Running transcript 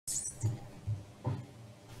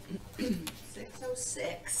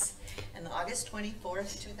6:06, and the August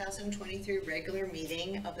 24th, 2023 regular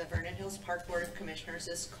meeting of the Vernon Hills Park Board of Commissioners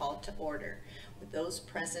is called to order. Would those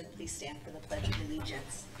present please stand for the Pledge of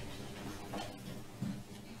Allegiance?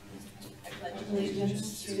 I pledge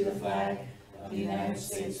allegiance to the flag of the United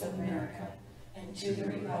States of America and to the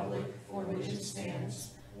republic for which it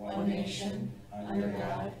stands, one nation, under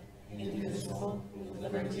God, indivisible, with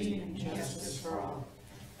liberty and justice for all.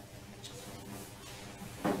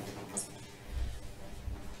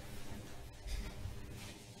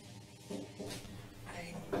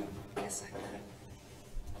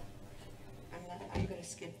 I'm going to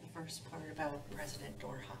skip the first part about President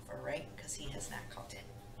Dorhofer, right? Because he has not called in.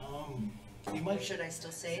 You might. Should I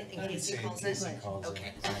still say it in I would case he say calls in case in? he calls in.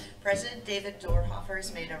 Okay. President David Dorhofer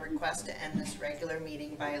has made a request to end this regular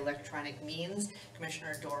meeting by electronic means.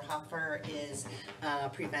 Commissioner Dorhofer is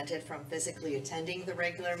prevented from physically attending the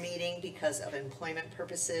regular meeting because of employment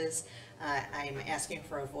purposes. I'm asking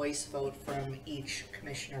for a voice vote from each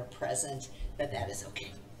commissioner present that is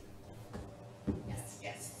okay. Yes.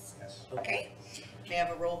 Yes. Yes. Okay. May I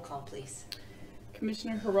have a roll call, please?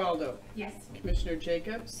 Commissioner Geraldo. Yes. Commissioner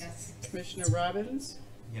Jacobs. Yes. Commissioner Robbins.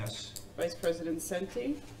 Yes. Vice President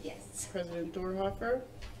Senti. Yes. President Dorhofer.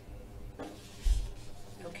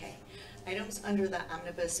 Okay. Items under the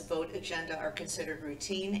omnibus vote agenda are considered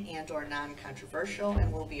routine and or non-controversial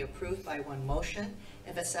and will be approved by one motion.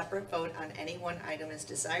 If a separate vote on any one item is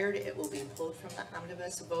desired, it will be pulled from the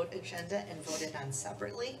omnibus vote agenda and voted on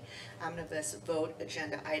separately. Omnibus vote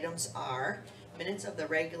agenda items are minutes of the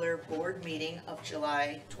regular board meeting of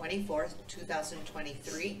July 24th,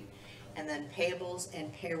 2023, and then payables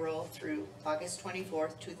and payroll through August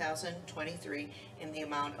 24th, 2023 in the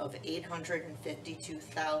amount of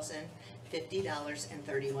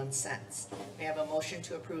 $852,050.31. May I have a motion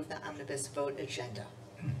to approve the omnibus vote agenda?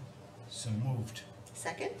 So moved.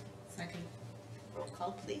 Second? Second. Roll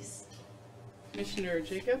call, please. Commissioner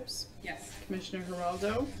Jacobs. Yes. Commissioner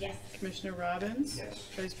Geraldo. Yes. Commissioner Robbins. Yes.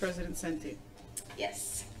 Vice President Senti.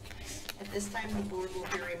 Yes. At this time, the board will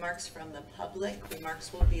hear remarks from the public.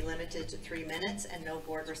 Remarks will be limited to 3 minutes and no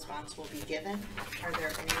board response will be given. Are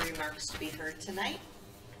there any remarks to be heard tonight?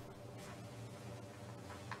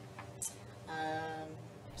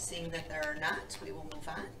 Seeing that there are not, we will move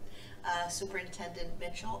on. Superintendent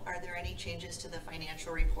Mitchell, are there any changes to the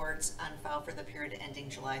financial reports on file for the period ending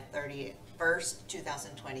July 31st,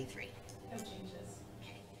 2023? No changes.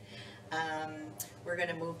 Okay. We're going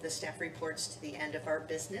to move the staff reports to the end of our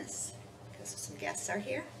business because some guests are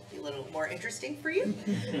here. Be a little more interesting for you.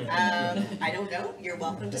 I don't know. You're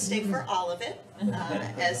welcome to stay for all of it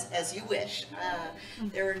as you wish.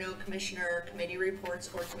 There are no commissioner committee reports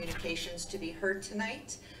or communications to be heard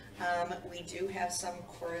tonight. We do have some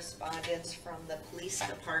correspondence from the police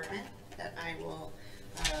department that I will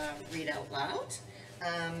read out loud.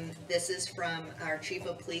 This is from our Chief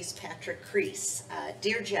of Police, Patrick Crease.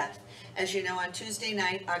 Dear Jeff, as you know, on Tuesday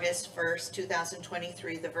night, August 1st,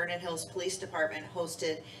 2023, the Vernon Hills Police Department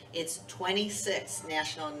hosted its 26th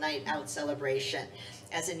National Night Out celebration.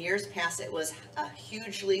 As in years past, it was a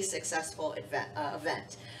hugely successful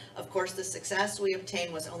event. Of course, the success we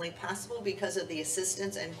obtained was only possible because of the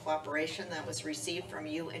assistance and cooperation that was received from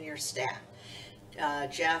you and your staff.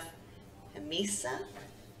 Jeff Hemisath,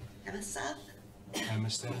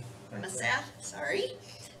 sorry,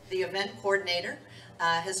 the event coordinator,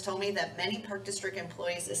 has told me that many Park District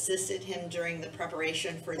employees assisted him during the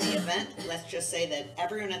preparation for the event. Let's just say that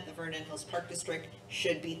everyone at the Vernon Hills Park District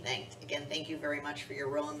should be thanked. Again, thank you very much for your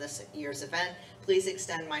role in this year's event. Please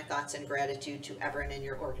extend my thoughts and gratitude to everyone in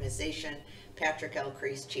your organization. Patrick L.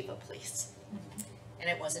 Crease, Chief of Police. And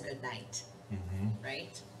it was a good night,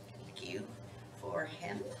 right? Thank you for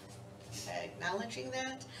him acknowledging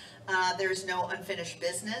that. There's no unfinished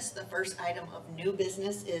business. The first item of new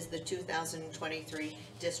business is the 2023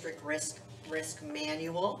 District Risk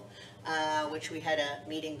Manual, which we had a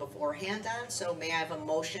meeting beforehand on. So may I have a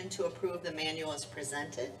motion to approve the manual as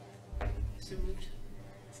presented? So moved.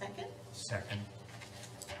 Second? Second.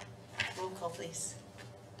 Roll call, please.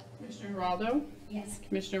 Commissioner Geraldo. Yes.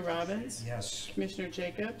 Commissioner Robbins. Yes. Commissioner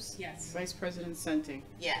Jacobs. Yes. Vice President Senti.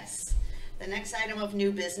 Yes. The next item of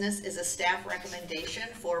new business is a staff recommendation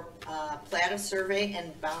for plat of survey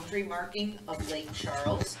and boundary marking of Lake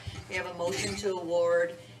Charles. We have a motion to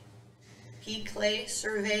award P. Clay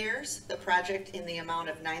Surveyors the project in the amount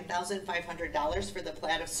of $9,500 for the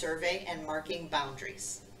plat of survey and marking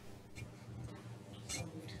boundaries.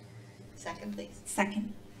 Second, please.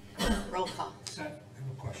 Second. Roll call. I have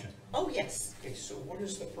a question. Oh, yes. Okay, so what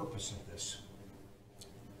is the purpose of this?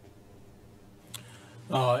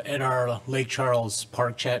 At our Lake Charles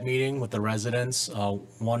Park Chat meeting with the residents,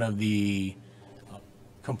 one of the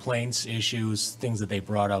complaints, issues, things that they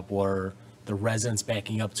brought up were the residents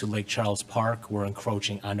backing up to Lake Charles Park were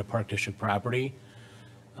encroaching onto Park District property.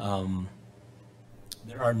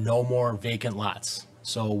 There are no more vacant lots.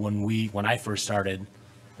 So when I first started,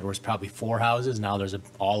 there was probably 4 houses. Now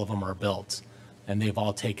all of them are built, and they've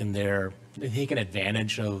all taken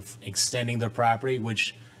advantage of extending their property,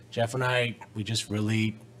 which Jeff and we just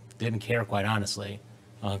really didn't care, quite honestly,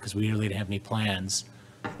 because we really didn't have any plans.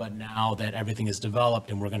 But now that everything is developed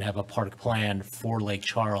and we're going to have a park plan for Lake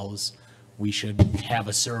Charles, we should have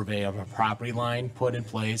a survey of a property line put in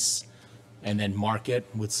place and then mark it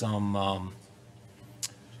with some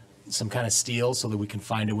kind of steel so that we can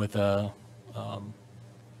find it with a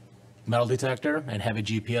metal detector and have a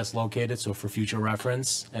GPS located, so for future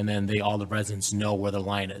reference, and then all the residents know where the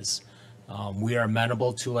line is. We are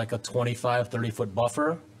amenable to like a 25, 30-foot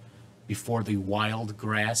buffer before the wild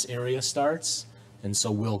grass area starts, and so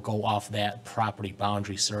we'll go off that property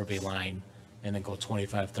boundary survey line and then go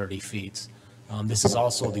 25, 30 feet. This is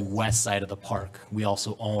also the west side of the park. We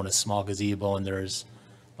also own a small gazebo, and there's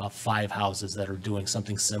about 5 houses that are doing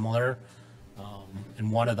something similar.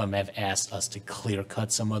 And one of them have asked us to clear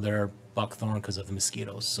cut some of their buckthorn because of the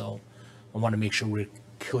mosquitoes. So I want to make sure we're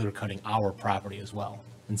clear cutting our property as well,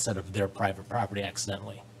 instead of their private property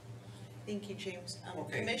accidentally. Thank you, James.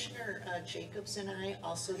 Okay. Commissioner Jacobs and I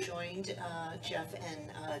also joined Jeff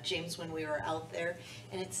and James when we were out there,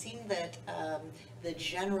 and it seemed that the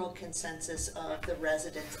general consensus of the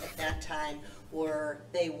residents at that time were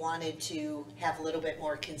they wanted to have a little bit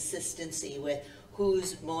more consistency with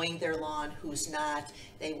who's mowing their lawn, who's not.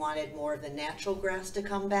 They wanted more of the natural grass to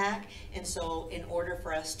come back. And so in order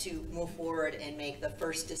for us to move forward and make the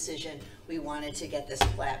first decision, we wanted to get this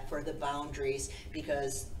plat for the boundaries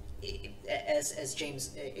because as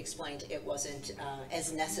James explained, it wasn't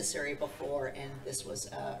as necessary before, and this was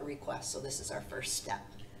a request, so this is our first step.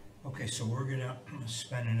 Okay, so we're gonna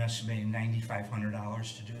spend an estimated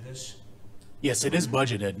 $9,500 to do this? Yes, it is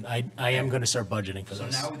budgeted. I am going to start budgeting for So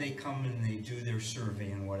this. now they come and they do their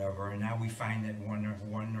survey and whatever, and now we find that one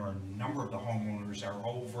or a number of the homeowners are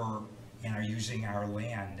over and are using our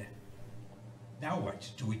land. Now what?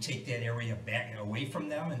 Do we take that area back away from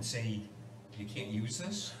them and say, you can't use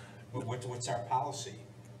this? What's our policy?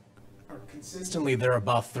 Consistently, they're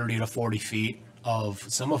about 30 to 40 feet of,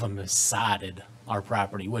 some of them have sodded our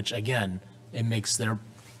property, which again, it makes their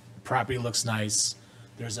property looks nice.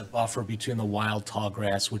 There's a buffer between the wild tall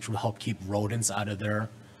grass, which will help keep rodents out of their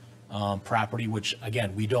property, which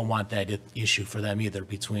again, we don't want that issue for them either,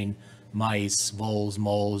 between mice, voles,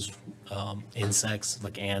 moles, insects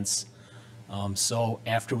like ants. So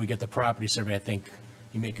after we get the property survey, I think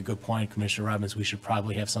you make a good point, Commissioner Robbins, we should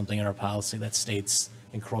probably have something in our policy that states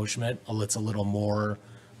encroachment. It's a little more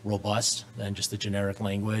robust than just the generic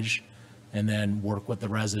language, and then work with the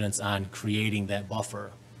residents on creating that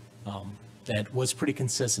buffer. That was pretty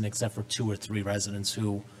consistent except for 2 or 3 residents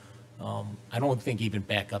who I don't think even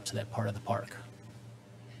back up to that part of the park.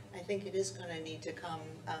 I think it is going to need to come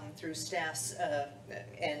through staff's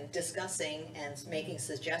and discussing and making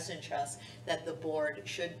suggestions to us that the board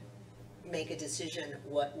should make a decision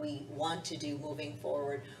what we want to do moving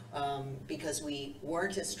forward, because we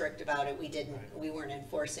weren't as strict about it. We weren't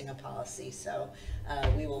enforcing a policy, so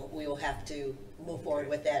we will have to move forward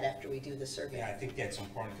with that after we do the survey. Yeah, I think that's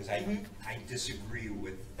important, because I disagree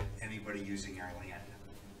with anybody using our land,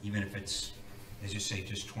 even if it's, as you say,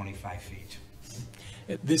 just 25 feet.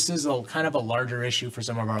 This is kind of a larger issue for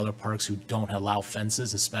some of our other parks who don't allow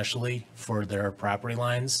fences, especially for their property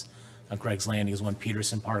lines. Greg's Landing is one,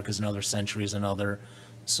 Peterson Park is another, Century is another.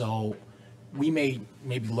 So we may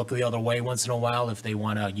maybe look the other way once in a while if they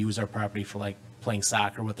want to use our property for like playing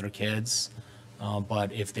soccer with their kids.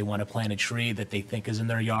 But if they want to plant a tree that they think is in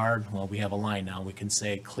their yard, well, we have a line now. We can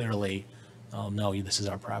say clearly, no, this is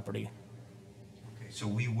our property. Okay, so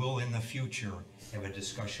we will in the future have a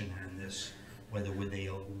discussion on this, whether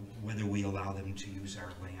we allow them to use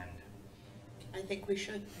our land. I think we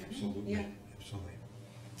should. Absolutely. Yeah. Absolutely.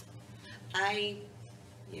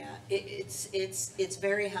 It's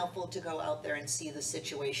very helpful to go out there and see the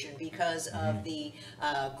situation because of the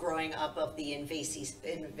growing up of the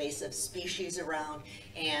invasive species around,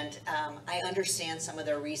 and I understand some of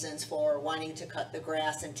their reasons for wanting to cut the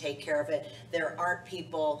grass and take care of it. There aren't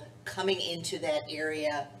people coming into that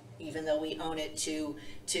area, even though we own it,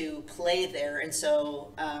 to play there, and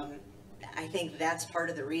so I think that's part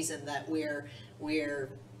of the reason that we're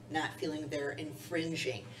not feeling they're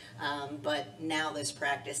infringing. But now this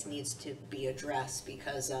practice needs to be addressed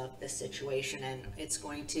because of the situation, and it's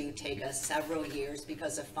going to take us several years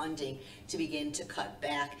because of funding to begin to cut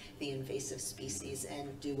back the invasive species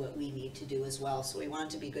and do what we need to do as well. So we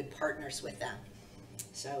want to be good partners with them.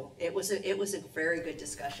 So it was a very good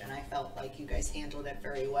discussion. I felt like you guys handled it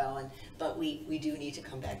very well, but we do need to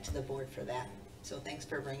come back to the board for that. So thanks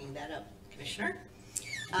for bringing that up, Commissioner.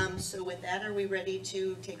 So with that, are we ready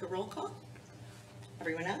to take a roll call?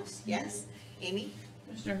 Everyone else? Yes? Amy?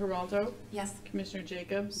 Commissioner Geraldo, Yes. Commissioner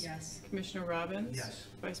Jacobs. Yes. Commissioner Robbins. Yes.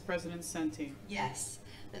 Vice President Senti. Yes.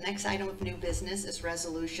 The next item of new business is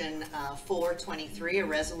Resolution 423, a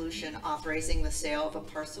resolution authorizing the sale of a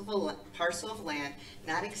parcel of land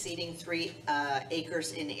not exceeding 3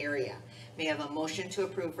 acres in area. May I have a motion to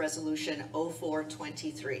approve Resolution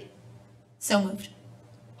 0423? So moved.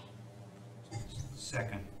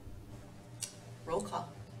 Second. Roll call.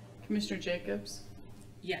 Commissioner Jacobs.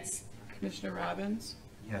 Yes. Commissioner Robbins.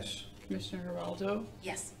 Yes. Commissioner Geraldo,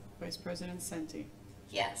 Yes. Vice President Senti.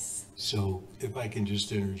 Yes. So if I can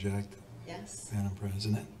just interject, Yes. Madam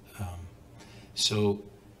President. So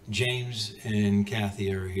James and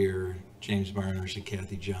Kathy are here. James Barners and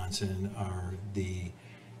Kathy Johnson are the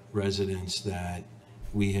residents that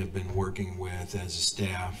we have been working with as a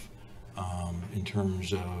staff in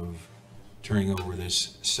terms of turning over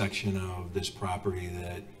this section of this property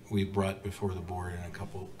that we brought before the board in a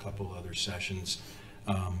couple other sessions.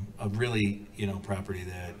 A really, property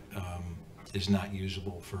that is not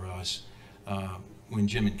usable for us. When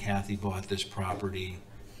Jim and Kathy bought this property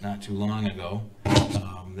not too long ago,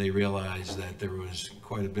 they realized that there was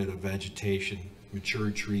quite a bit of vegetation, mature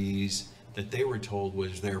trees, that they were told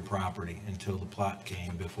was their property until the plot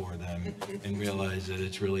came before them and realized that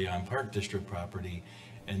it's really on Park District property.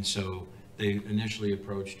 And so they initially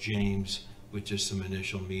approached James with just some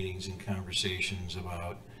initial meetings and conversations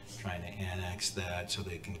about trying to annex that so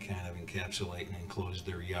they can kind of encapsulate and enclose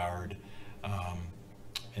their yard.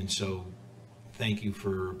 And so thank you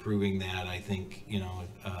for approving that. I think,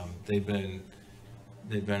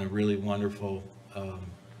 they've been a really wonderful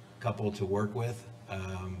couple to work with.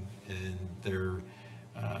 And they're,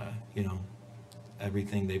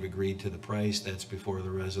 everything they've agreed to the price, that's before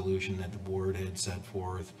the resolution that the board had set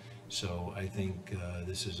forth. So I think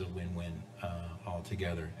this is a win-win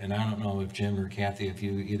altogether. And I don't know if Jim or Kathy, if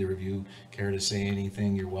either of you care to say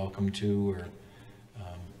anything, you're welcome to, or.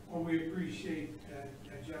 Well, we appreciate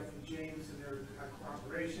Jeff and James and their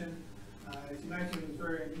cooperation. As you mentioned, it was a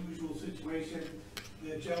very unusual situation.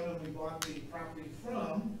 The gentleman we bought the property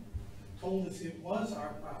from told us it was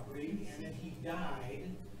our property, and then he died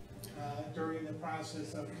during the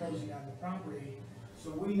process of closing on the property. So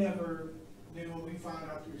we never knew, when we found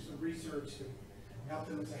out through some research that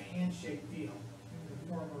it was a handshake deal, the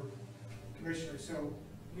former commissioner. So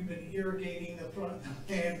we've been irrigating the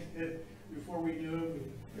land before we knew it.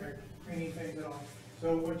 We were cleaning things off.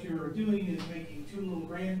 So what you are doing is making 2 little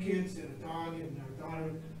grandkids and a dog and our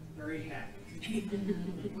daughter very happy.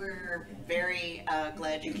 We're very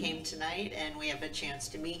glad you came tonight, and we have a chance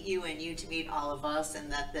to meet you and you to meet all of us,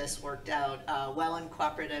 and that this worked out well and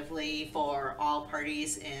cooperatively for all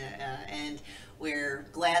parties, and we're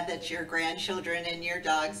glad that your grandchildren and your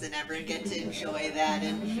dogs and everyone get to enjoy that,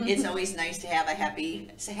 and it's always nice to have a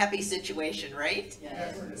happy situation, right?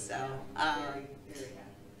 Yes. So,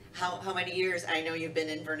 how many years? I know you've been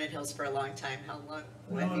in Vernon Hills for a long time. How long?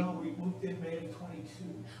 No, we moved in May of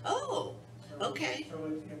 22. Oh, So- okay. So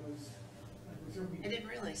it was I didn't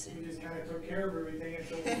realize it. we just kind of took care of everything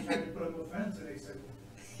until we tried to put up a fence, and they said,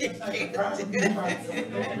 You that's not your can't problem. do Your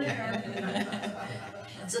problem."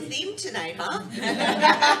 It's a theme tonight, huh?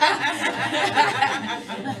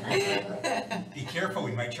 Be careful,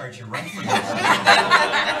 we might charge you rent for this.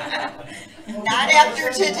 Not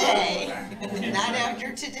after today. Not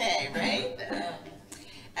after today, right?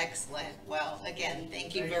 Excellent. Well, again,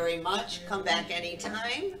 thank you very much. Come back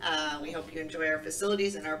anytime. We hope you enjoy our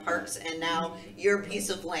facilities and our parks, and now your piece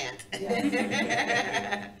of land.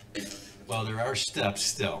 Well, there are steps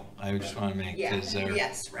still. I just want to make, Yeah, because our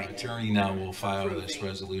yes, right. attorney now will file this Approving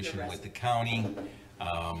resolution the with the county.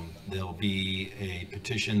 There'll be a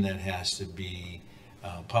petition that has to be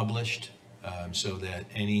published, so that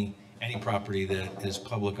any property that is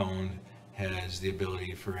public owned has the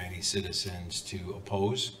ability for any citizens to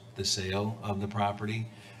oppose the sale of the property.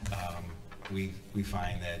 We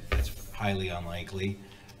find that it's highly unlikely.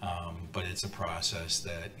 But it's a process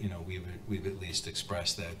that, we've at least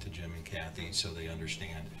expressed that to Jim and Kathy so they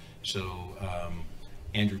understand. So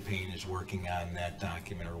Andrew Payne is working on that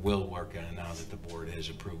document, or will work on it now that the board has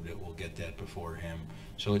approved it. We'll get that before him.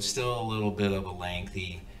 So it's still a little bit of a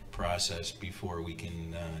lengthy process before we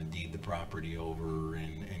can deed the property over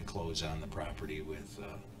and close on the property with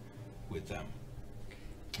them.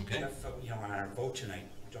 Okay? Jeff, on our vote tonight,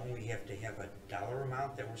 don't we have to have a dollar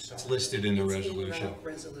amount that we're selling? It's listed in the It's resolution. in the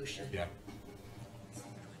resolution. Yeah.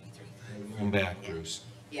 Come back, Bruce.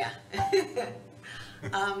 Yeah.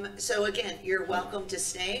 So again, you're welcome to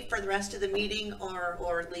stay for the rest of the meeting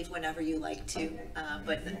or leave whenever you like to.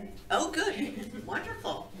 Oh, good,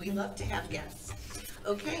 wonderful. We love to have guests.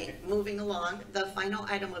 Okay, moving along, the final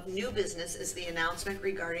item of new business is the announcement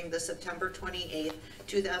regarding the September 28th,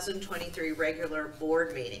 2023 regular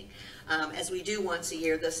board meeting. As we do once a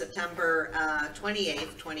year, the September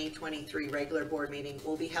 28th, 2023 regular board meeting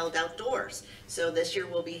will be held outdoors. So this year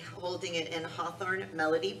we'll be holding it in Hawthorne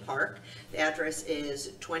Melody Park. The address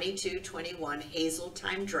is 2221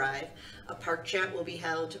 Hazeltime Drive. A park chat will be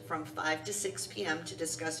held from 5 to 6 p.m. to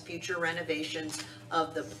discuss future renovations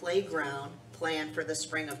of the playground planned for the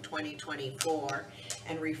spring of 2024,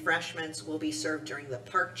 and refreshments will be served during the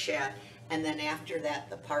park chat, and then after that,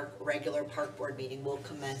 the regular park board meeting will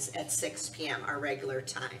commence at 6 p.m., our regular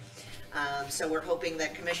time. So we're hoping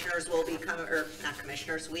that commissioners will be coming, or not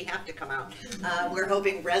commissioners, we have to come out. We're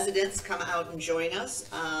hoping residents come out and join us,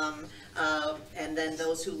 and then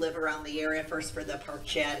those who live around the area first for the park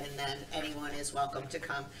chat, and then anyone is welcome to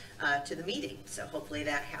come to the meeting. So hopefully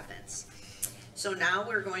that happens. So now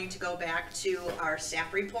we're going to go back to our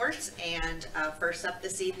staff reports, and first up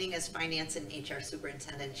this evening is Finance and HR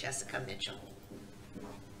Superintendent Jessica Mitchell.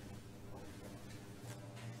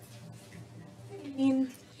 Good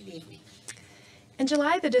evening. Good evening. In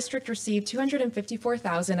July, the district received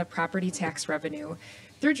 $254,000 of property tax revenue.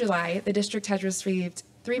 Through July, the district has received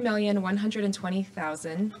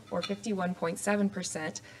 $3,120,000, or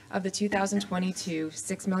 51.7% of the 2022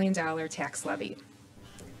 $6 million tax levy.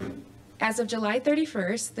 As of July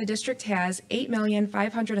 31st, the district has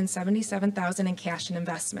 $8,577,000 in cash and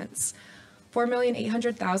investments.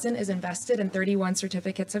 $4,800,000 is invested in 31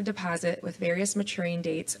 certificates of deposit with various maturing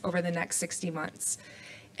dates over the next 60 months.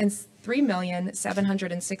 And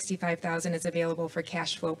 $3,765,000 is available for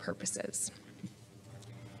cash flow purposes.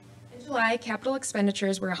 In July, capital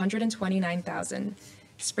expenditures were $129,000.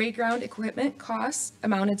 Spray ground equipment costs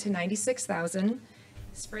amounted to $96,000.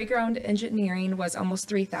 Spray ground engineering was almost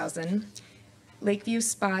 $3,000. Lakeview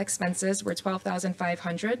spa expenses were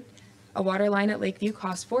 $12,500. A water line at Lakeview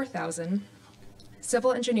cost $4,000.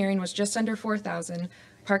 Civil engineering was just under $4,000.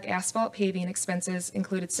 Park asphalt paving expenses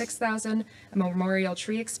included $6,000, a memorial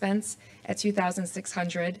tree expense at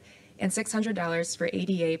 $2,600, and $600 for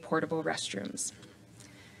ADA portable restrooms.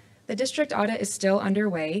 The district audit is still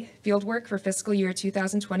underway. Fieldwork for fiscal year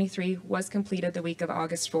 2023 was completed the week of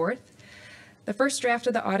August 4th. The first draft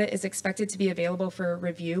of the audit is expected to be available for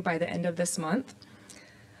review by the end of this month,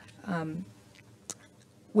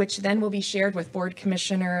 which then will be shared with Board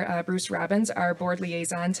Commissioner Bruce Robbins, our board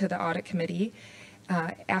liaison to the audit committee.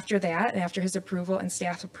 After that, and after his approval and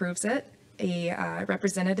staff approves it, a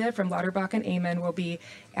representative from Lauterbach and Amen will be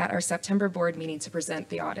at our September board meeting to present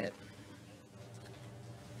the audit.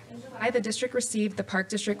 In July, the district received the Park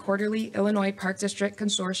District Quarterly Illinois Park District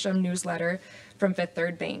Consortium newsletter from Fifth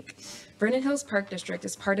Third Bank. Vernon Hills Park District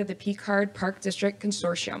is part of the P-Card Park District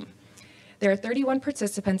Consortium. There are 31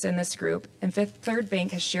 participants in this group, and Fifth Third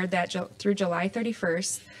Bank has shared that through July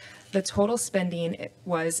 31st, the total spending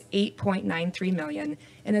was $8.93 million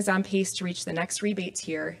and is on pace to reach the next rebate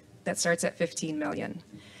tier that starts at $15 million.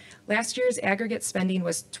 Last year's aggregate spending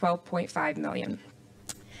was $12.5 million.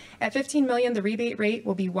 At $15 million, the rebate rate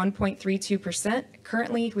will be 1.32%.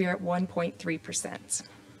 Currently, we are at 1.3%.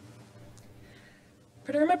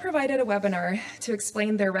 Paderma provided a webinar to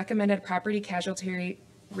explain their recommended property casualty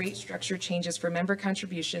rate structure changes for member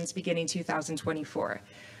contributions beginning 2024.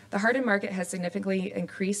 The hardened market has significantly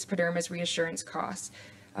increased Paderma's reassurance costs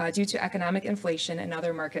due to economic inflation and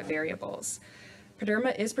other market variables.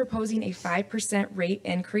 Paderma is proposing a 5% rate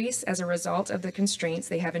increase as a result of the constraints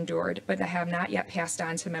they have endured, but have not yet passed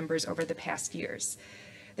on to members over the past years.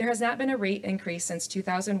 There has not been a rate increase since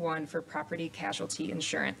 2001 for property casualty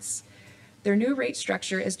insurance. Their new rate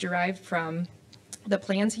structure is derived from the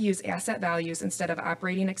plan to use asset values instead of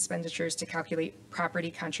operating expenditures to calculate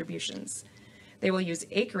property contributions. They will use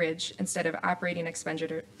acreage instead of operating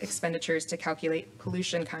expenditures to calculate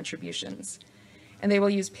pollution contributions. And they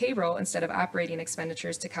will use payroll instead of operating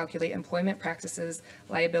expenditures to calculate employment practices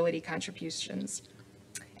liability contributions.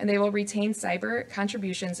 And they will retain cyber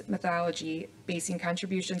contributions methodology, basing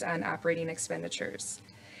contributions on operating expenditures.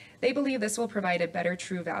 They believe this will provide a better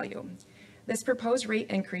true value. This proposed rate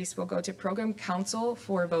increase will go to Program Council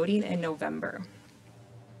for voting in November.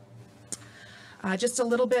 Just a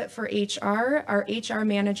little bit for HR. Our HR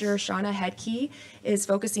manager, Shauna Hedke, is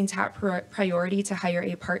focusing top priority to hire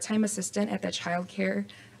a part-time assistant at the childcare,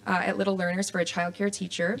 at Little Learners for a childcare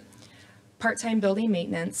teacher, part-time building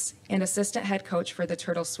maintenance, and assistant head coach for the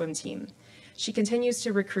Turtle swim team. She continues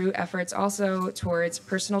to recruit efforts also towards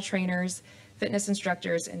personal trainers, fitness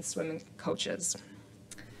instructors, and swimming coaches.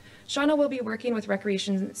 Shauna will be working with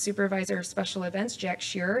Recreation Supervisor of Special Events, Jack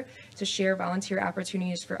Shearer, to share volunteer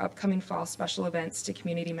opportunities for upcoming fall special events to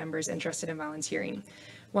community members interested in volunteering.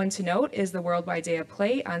 One to note is the Worldwide Day of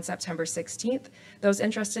Play on September 16th. Those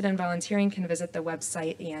interested in volunteering can visit the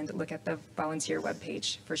website and look at the volunteer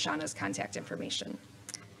webpage for Shauna's contact information.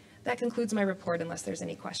 That concludes my report unless there's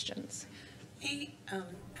any questions. Hey, I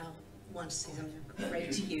want to say something right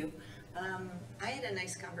to you. I had a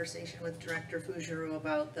nice conversation with Director Fougeroux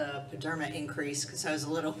about the Paderma increase, because I was a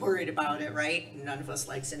little worried about it, right? None of us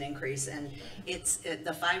likes an increase, and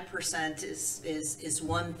the 5% is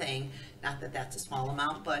one thing, not that that's a small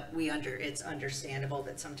amount, but it's understandable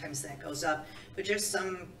that sometimes that goes up, but just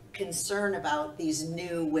some concern about these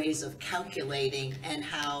new ways of calculating and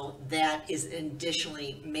how that is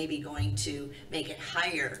additionally maybe going to make it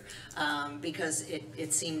higher, because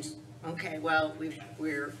it seems, okay, well,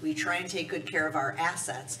 we try and take good care of our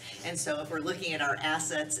assets. And so if we're looking at our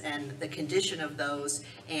assets and the condition of those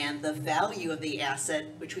and the value of the asset,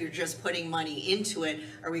 which we're just putting money into it,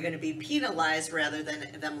 are we going to be penalized rather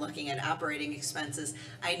than them looking at operating expenses?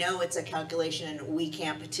 I know it's a calculation and we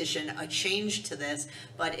can't petition a change to this,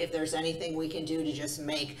 but if there's anything we can do to just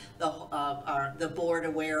make the board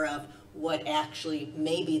aware of what actually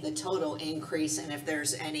may be the total increase, and if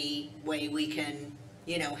there's any way we can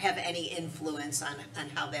have any influence on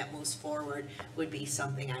how that moves forward, would be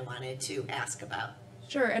something I wanted to ask about.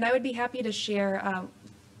 Sure, and I would be happy to share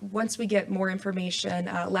once we get more information.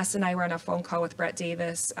 Les and I were on a phone call with Brett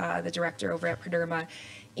Davis, the director over at Paderma,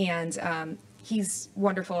 and he's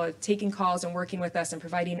wonderful at taking calls and working with us and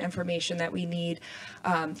providing information that we need.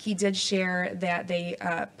 He did share that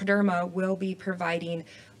Paderma will be providing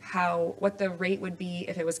what the rate would be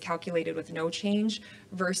if it was calculated with no change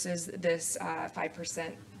versus this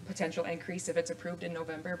 5% potential increase if it's approved in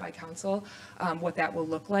November by council, what that will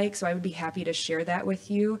look like. So I would be happy to share that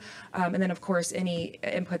with you. And then of course, any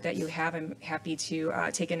input that you have, I'm happy to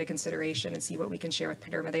take into consideration and see what we can share with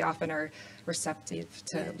Paderma. They often are receptive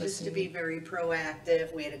to listening. Just to be very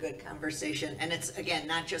proactive, we had a good conversation. And it's, again,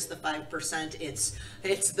 not just the 5%,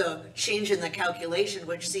 it's the change in the calculation,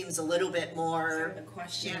 which seems a little bit more. So the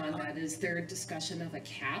question on that, is there a discussion of a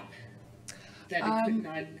cap? That it could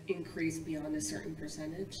not increase beyond a certain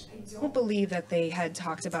percentage? I don't believe that they had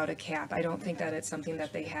talked about a cap. I don't think that it's something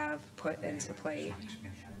that they have put into play.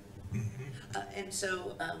 And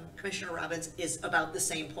so Commissioner Robbins is about the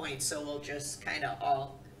same point, so we'll just kind of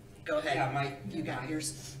all go ahead. Yeah, you got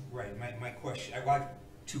yours. Right, my question, I got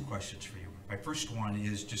two questions for you. My first one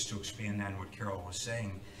is just to expand on what Carol was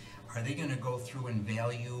saying. Are they going to go through and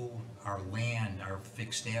value our land, our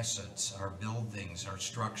fixed assets, our buildings, our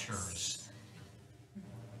structures?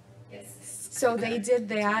 So they did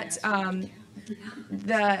that.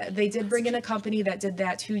 They did bring in a company that did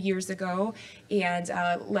that 2 years ago, and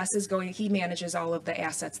Les is he manages all of the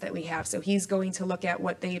assets that we have. So he's going to look at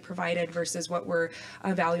what they provided versus what we're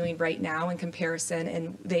valuing right now in comparison,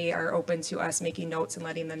 and they are open to us making notes and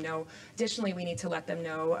letting them know. Additionally, we need to let them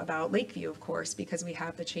know about Lakeview, of course, because we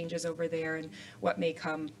have the changes over there and what may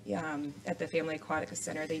come at the Family Aquatic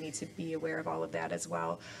Center. They need to be aware of all of that as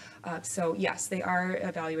well. So yes, they are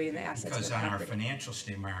evaluating the assets. Because on our financial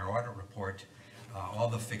statement, our audit report, all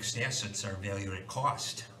the fixed assets are valued at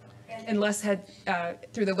cost. And Les had,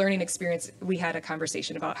 through the learning experience, we had a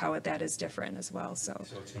conversation about how that is different as well, so.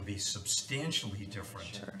 So it's going to be substantially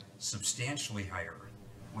different, Sure. Substantially higher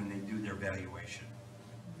when they do their valuation.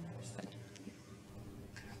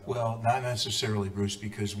 Well, not necessarily, Bruce,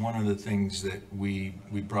 because one of the things that we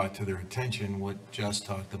brought to their attention, what Jess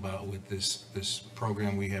talked about with this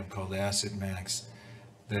program we have called Asset Max,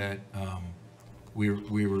 that we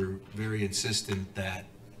were very insistent that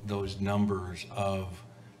those numbers of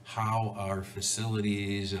how our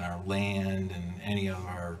facilities and our land and any of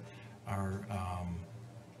our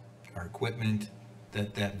equipment,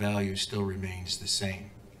 that value still remains the same,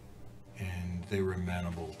 and they were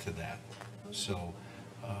amenable to that. So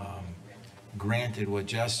granted, what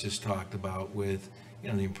Jess just talked about with the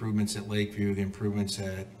improvements at Lakeview, the improvements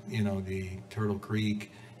at the Turtle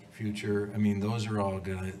Creek future, I mean, those are all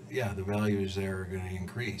gonna, the values there are gonna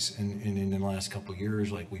increase. And in the last couple of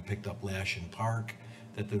years, like we picked up Lashin Park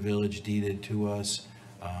that the village deeded to us,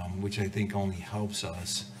 which I think only helps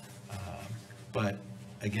us. But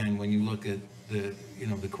again, when you look at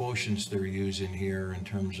the quotients they're using here in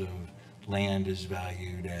terms of land is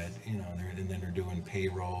valued at, and then they're doing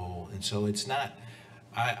payroll. And so it's not,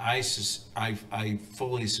 I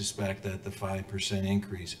fully suspect that the 5%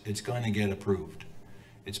 increase, it's going to get approved.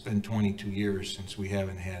 It's been 22 years since we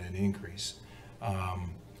haven't had an increase.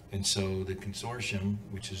 And so the consortium,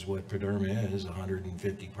 which is what Paderma is,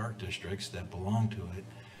 150 park districts that belong to it,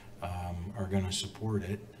 are going to support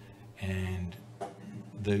it. And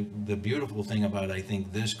the beautiful thing about, I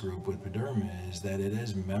think, this group with Paderma is that it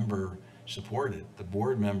is member supported. The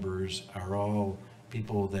board members are all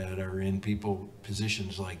people that are in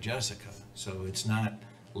positions like Jessica. So it's not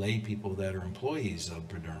lay people that are employees of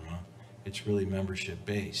Paderma. It's really membership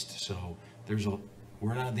based. So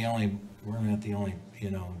we're not the only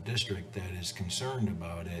district that is concerned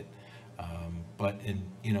about it.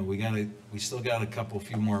 We still got a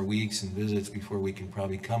few more weeks and visits before we can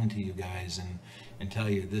probably come to you guys and tell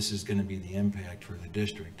you this is going to be the impact for the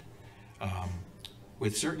district.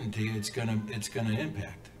 With certainty, it's going to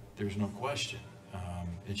impact. There's no question.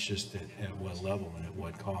 It's just at what level and at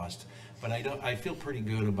what cost. But I feel pretty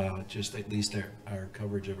good about just at least our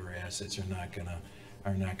coverage of our assets are not going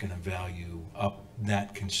to value up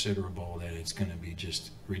that considerable that it's going to be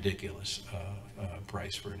just ridiculous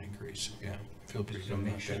price for an increase. Yeah, I feel pretty So good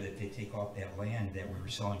make about sure that. that they take off that land that we were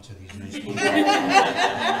selling to these new people. I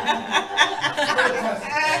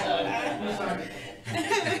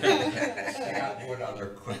got one other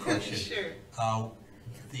quick question. Sure.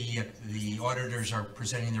 The auditors are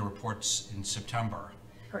presenting their reports in September.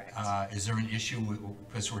 Correct. Is there an issue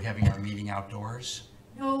because we're having our meeting outdoors?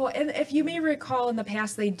 No, and if you may recall, in the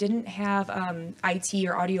past, they didn't have IT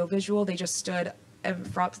or audio visual. They just stood in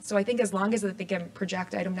front. So I think as long as they can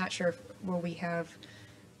project, I'm not sure if will we have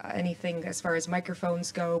anything as far as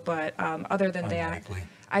microphones go, but other than that, Unlikely.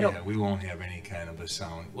 I don't. Yeah, we won't have any kind of a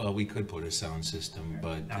sound. Well, we could put a sound system,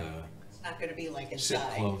 but It's not gonna be like sit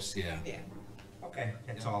inside. close. Yeah. Yeah, Okay,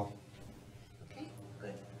 that's all. okay,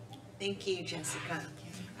 good. Thank you, Jessica.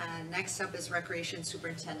 Next up is Recreation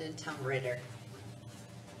Superintendent Tom Ritter.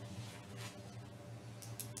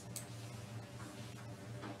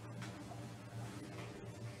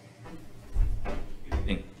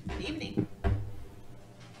 Good evening.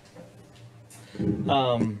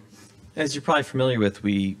 As you're probably familiar with,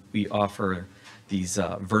 we offer these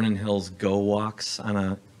Vernon Hills Go Walks on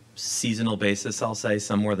a seasonal basis, I'll say,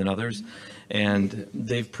 some more than others. And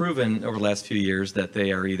they've proven over the last few years that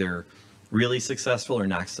they are either really successful or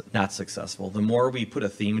not successful. The more we put a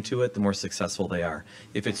theme to it, the more successful they are.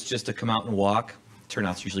 If it's just to come out and walk,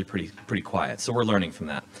 turnout's usually pretty quiet. So we're learning from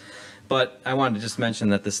that. But I wanted to just mention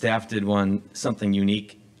that the staff did something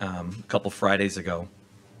unique a couple Fridays ago.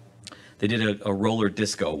 They did a roller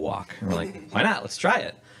disco walk. And we're like, why not? Let's try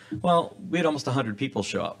it. Well, we had almost 100 people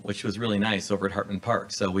show up, which was really nice over at Hartman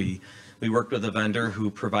Park. So we worked with a vendor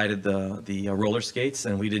who provided the roller skates,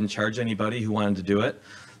 and we didn't charge anybody who wanted to do it.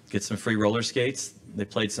 Get some free roller skates. They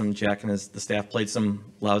played some, Jack and the staff played some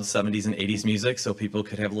loud 70s and 80s music so people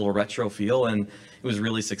could have a little retro feel, and it was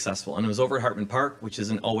really successful. And it was over at Hartman Park, which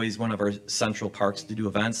isn't always one of our central parks to do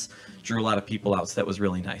events. Drew a lot of people out, so that was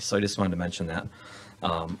really nice. So I just wanted to mention that.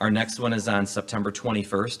 Our next one is on September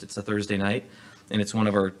 21st. It's a Thursday night, and it's one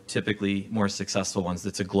of our typically more successful ones.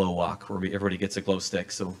 It's a glow walk where everybody gets a glow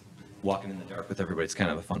stick. So walking in the dark with everybody, it's kind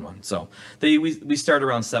of a fun one. So we start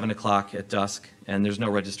around 7 o'clock at dusk, and there's no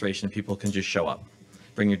registration. People can just show up.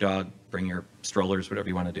 Bring your dog, bring your strollers, whatever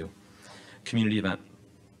you want to do. Community event.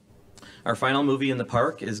 Our final movie in the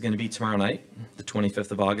park is going to be tomorrow night, the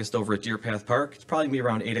 25th of August, over at Deer Path Park. It's probably going to be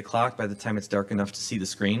around 8 o'clock by the time it's dark enough to see the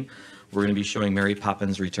screen. We're going to be showing Mary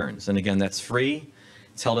Poppins Returns. And again, that's free.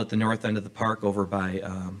 It's held at the north end of the park over by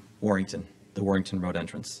Warrington, the Warrington Road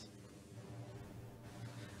entrance.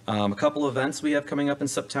 A couple events we have coming up in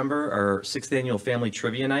September. Our 6th annual Family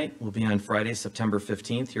Trivia Night will be on Friday, September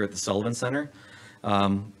 15th here at the Sullivan Center.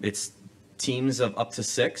 It's teams of up to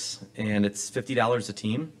 6, and it's $50 a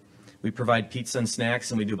team. We provide pizza and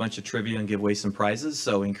snacks, and we do a bunch of trivia and give away some prizes,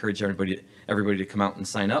 so we encourage everybody to come out and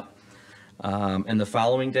sign up. And the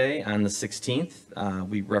following day, on the 16th,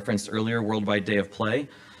 we referenced earlier Worldwide Day of Play.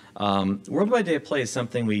 Worldwide Day of Play is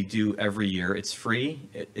something we do every year. It's free.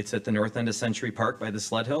 It's at the north end of Century Park by the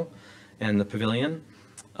sled hill and the pavilion.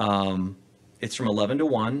 It's from 11 to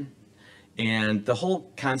 1, and the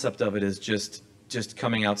whole concept of it is just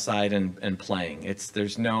coming outside and playing.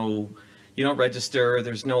 You don't register,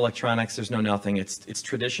 there's no electronics, there's no nothing. It's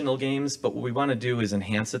traditional games, but what we want to do is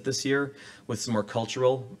enhance it this year with some more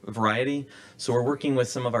cultural variety. So we're working with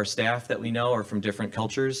some of our staff that we know are from different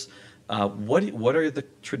cultures. what are the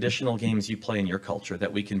traditional games you play in your culture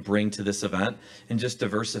that we can bring to this event and just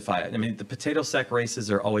diversify it? I mean, the potato sack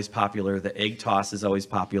races are always popular. The egg toss is always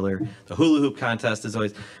popular. The hula hoop contest is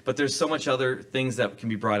always, but there's so much other things that can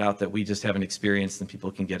be brought out that we just haven't experienced and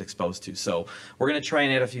people can get exposed to. So we're going to try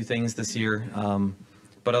and add a few things this year.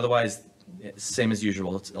 But otherwise, same as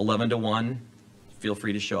usual. It's 11 to 1. Feel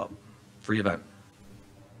free to show up. Free event.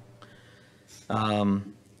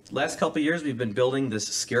 Last couple of years, we've been building this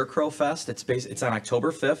Scarecrow Fest. It's on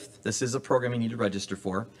October 5th. This is a program you need to register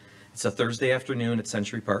for. It's a Thursday afternoon at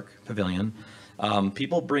Century Park Pavilion.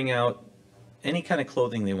 People bring out any kind of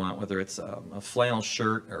clothing they want, whether it's a flannel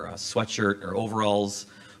shirt or a sweatshirt or overalls,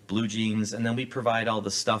 blue jeans, and then we provide all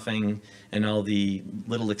the stuffing and all the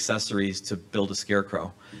little accessories to build a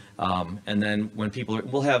scarecrow. And then when people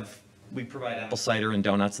we provide apple cider and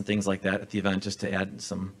donuts and things like that at the event just to add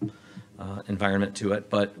some environment to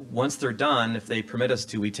it. But once they're done, if they permit us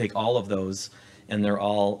to, we take all of those and they're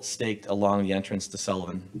all staked along the entrance to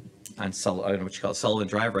Sullivan, I don't know what you call it, Sullivan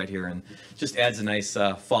Drive right here, and just adds a nice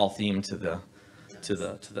fall theme to the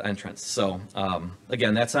entrance. So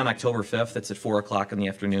again, that's on October 5th. It's at 4 o'clock in the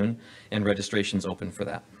afternoon, and registration's open for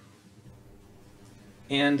that.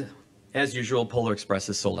 And as usual, Polar Express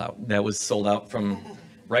is sold out. That was sold out from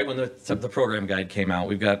right when the program guide came out.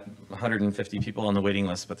 We've got 150 people on the waiting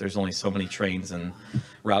list, but there's only so many trains and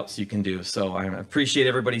routes you can do. So I appreciate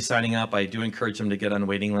everybody signing up. I do encourage them to get on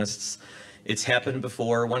waiting lists. It's happened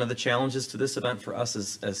before. One of the challenges to this event for us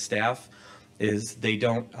as staff is they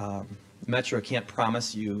don't, Metro can't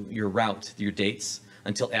promise you your route, your dates,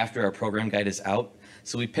 until after our program guide is out.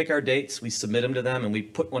 So we pick our dates, we submit them to them, and we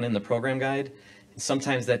put one in the program guide. And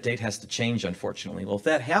sometimes that date has to change, unfortunately. Well, if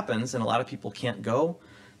that happens and a lot of people can't go,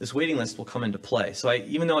 this waiting list will come into play. So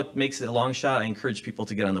even though it makes it a long shot, I encourage people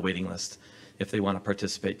to get on the waiting list if they want to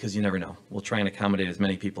participate, because you never know. We'll try and accommodate as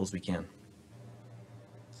many people as we can.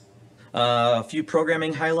 A few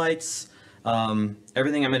programming highlights.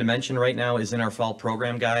 Everything I'm going to mention right now is in our fall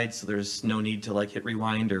program guide, so there's no need to hit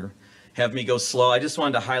rewind or have me go slow. I just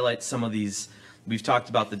wanted to highlight some of these. We've talked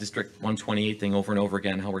about the District 128 thing over and over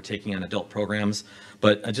again, how we're taking on adult programs,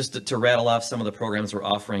 but just to rattle off some of the programs we're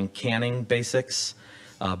offering: canning basics,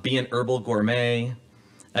 Be an Herbal Gourmet,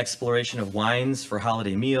 exploration of wines for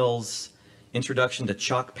holiday meals, introduction to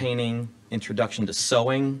chalk painting, introduction to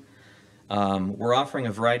sewing. We're offering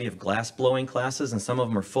a variety of glass blowing classes, and some of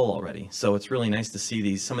them are full already. So it's really nice to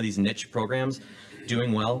see some of these niche programs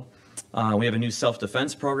doing well. We have a new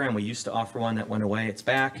self-defense program. We used to offer one that went away. It's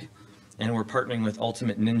back. And we're partnering with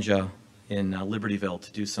Ultimate Ninja in Libertyville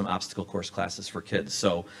to do some obstacle course classes for kids.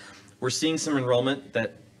 So we're seeing some enrollment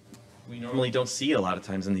that we normally don't see a lot of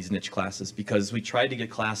times in these niche classes, because we tried to get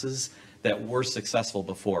classes that were successful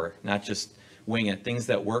before, not just wing it, things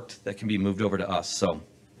that worked that can be moved over to us. So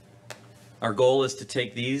our goal is to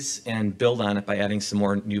take these and build on it by adding some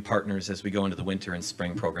more new partners as we go into the winter and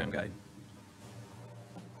spring program guide.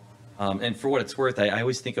 And for what it's worth, I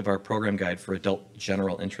always think of our program guide for adult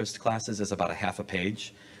general interest classes as about a half a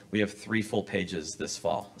page. We have 3 full pages this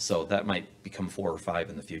fall, so that might become 4 or 5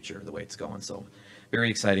 in the future, the way it's going. So very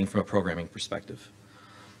exciting from a programming perspective.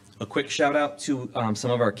 A quick shout out to some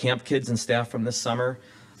of our camp kids and staff from this summer.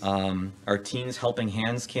 Our Teens Helping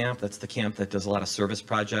Hands camp, that's the camp that does a lot of service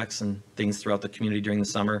projects and things throughout the community during the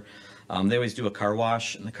summer. They always do a car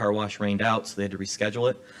wash, and the car wash rained out, so they had to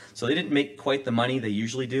reschedule it. So they didn't make quite the money they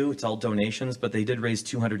usually do. It's all donations, but they did raise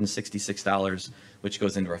 $266, which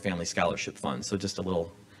goes into our family scholarship fund. So just a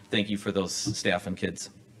little thank you for those staff and kids.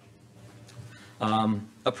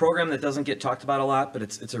 A program that doesn't get talked about a lot, but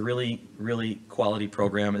it's a really, really quality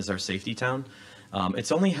program, is our Safety Town.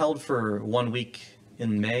 It's only held for 1 week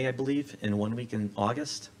in May, I believe, and 1 week in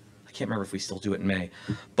August. I can't remember if we still do it in May,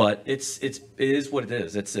 but it is what it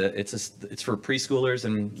is. It's for preschoolers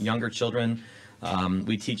and younger children.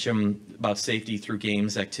 We teach them about safety through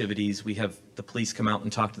games, activities. We have the police come out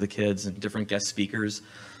and talk to the kids and different guest speakers.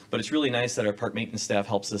 But it's really nice that our park maintenance staff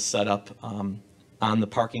helps us set up on the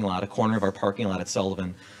parking lot, a corner of our parking lot at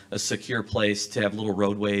Sullivan, a secure place to have little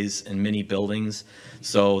roadways and mini buildings.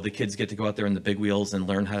 So the kids get to go out there in the big wheels and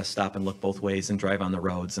learn how to stop and look both ways and drive on the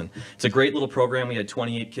roads. And it's a great little program. We had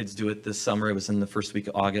 28 kids do it this summer. It was in the first week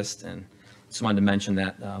of August. And just wanted to mention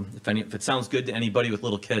that if it sounds good to anybody with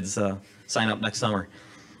little kids, sign up next summer.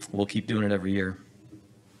 We'll keep doing it every year.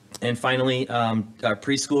 And finally, our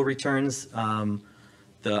preschool returns.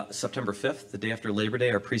 The September 5th, the day after Labor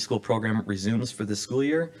Day, our preschool program resumes for this school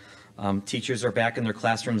year. Teachers are back in their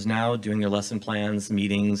classrooms now doing their lesson plans,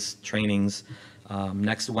 meetings, trainings.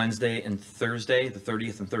 Next Wednesday and Thursday, the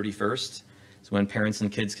 30th and 31st, is when parents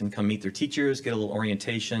and kids can come meet their teachers, get a little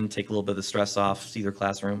orientation, take a little bit of the stress off, see their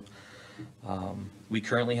classroom. We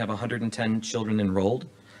currently have 110 children enrolled.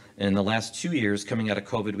 In the last 2 years, coming out of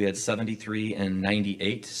COVID, we had 73 and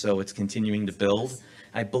 98, so it's continuing to build.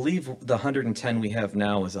 I believe the 110 we have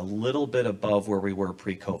now is a little bit above where we were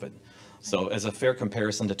pre-COVID. So as a fair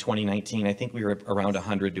comparison to 2019, I think we were around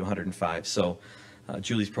 100 to 105. So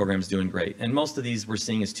Julie's program is doing great. And most of these we're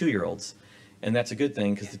seeing as 2-year-olds. And that's a good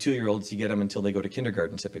thing, because the 2-year-olds, you get them until they go to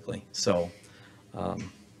kindergarten typically. So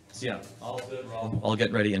yeah, all good. We're all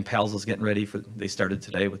getting ready, and PALS is getting ready they started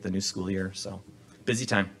today with the new school year. So busy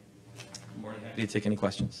time. More than happy to take any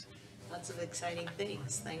questions. Lots of exciting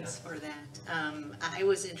things. Thanks for that. I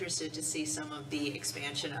was interested to see some of the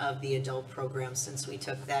expansion of the adult program since we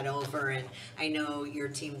took that over, and I know your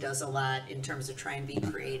team does a lot in terms of trying to be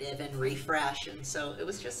creative and refresh, and so it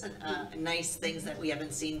was just a nice things that we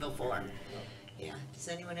haven't seen before. Yeah. Does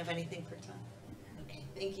anyone have anything for Tom? Okay.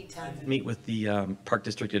 Thank you, Tom. Meet with the Park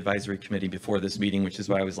District Advisory Committee before this meeting, which is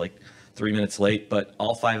why I was like 3 minutes late, but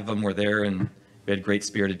all 5 of them were there, and we had great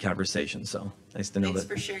spirited conversation, so nice to know Thanks that.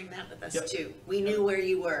 for sharing that with us too. We knew where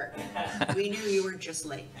you were. We knew you weren't just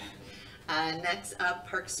late. Next up,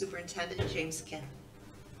 Park Superintendent James Kim.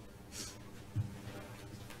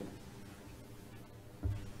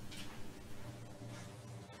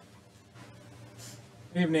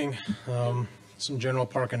 Good evening. Some general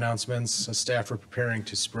park announcements. Staff are preparing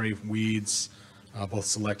to spray weeds, both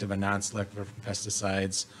selective and non-selective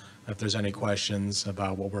pesticides. If there's any questions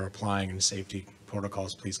about what we're applying in safety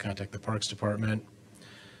protocols, please contact the Parks Department.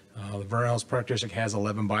 The Vernon Hills Park District has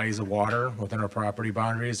 11 bodies of water within our property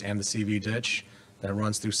boundaries and the CV ditch that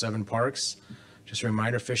runs through 7 parks. Just a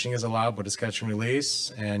reminder, fishing is allowed, but it's catch and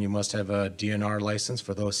release, and you must have a DNR license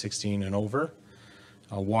for those 16 and over.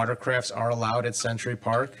 Watercrafts are allowed at Century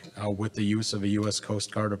Park with the use of a U.S.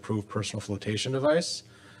 Coast Guard approved personal flotation device.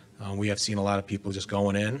 We have seen a lot of people just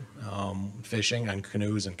going in, fishing on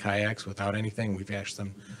canoes and kayaks without anything. We've asked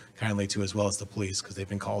them kindly to, as well as the police, because they've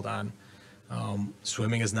been called on.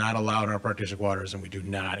 Swimming is not allowed in our Park District waters, and we do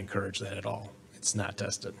not encourage that at all. It's not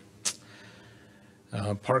tested.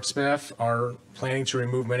 Park staff are planning to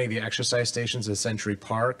remove many of the exercise stations at Century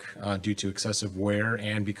Park due to excessive wear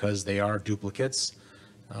and because they are duplicates.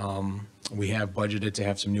 We have budgeted to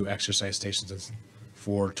have some new exercise stations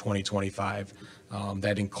for 2025.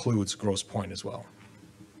 That includes Grosse Pointe as well.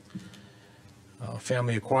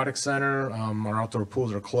 Family Aquatic Center, our outdoor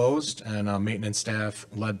pools are closed, and maintenance staff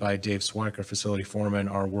led by Dave Swank, our facility foreman,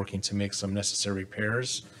 are working to make some necessary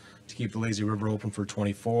repairs to keep the Lazy River open for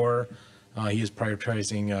 24. He is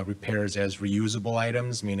prioritizing repairs as reusable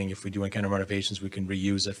items, meaning if we do any kind of renovations, we can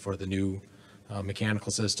reuse it for the new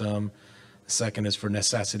mechanical system. Second is for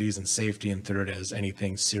necessities and safety, and third is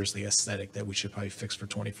anything seriously aesthetic that we should probably fix for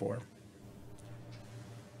 24.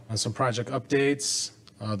 Some project updates.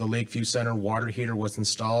 The Lakeview Center water heater was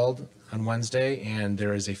installed on Wednesday, and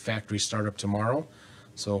there is a factory startup tomorrow.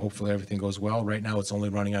 So hopefully everything goes well. Right now, it's only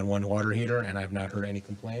running on 1 water heater, and I've not heard any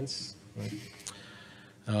complaints.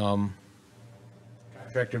 Contractor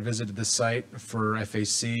visited the site for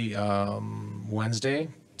FAC Wednesday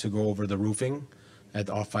to go over the roofing at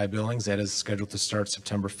all 5 buildings. That is scheduled to start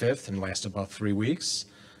September 5th and last about 3 weeks.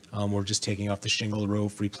 We're just taking off the shingle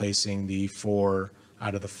roof, replacing the 4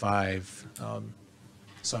 out of the 5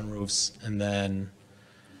 sunroofs, and then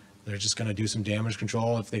they're just going to do some damage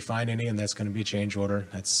control if they find any, and that's going to be a change order.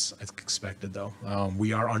 That's expected, though.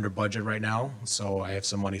 We are under budget right now, so I have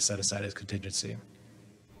some money set aside as contingency.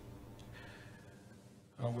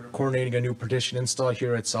 We're coordinating a new partition install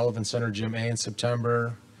here at Sullivan Center Gym A in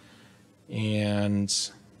September, and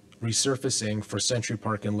resurfacing for Century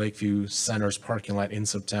Park and Lakeview Center's parking lot in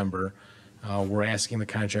September. We're asking the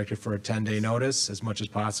contractor for a 10-day notice as much as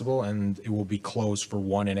possible, and it will be closed for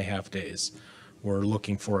 1.5 days. We're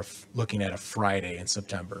looking at a Friday in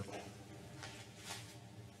September.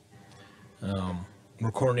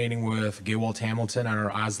 We're coordinating with Gaywalt Hamilton on our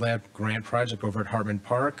OSLAB grant project over at Hartman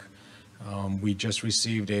Park. We just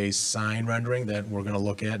received a sign rendering that we're going to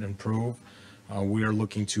look at and improve. We are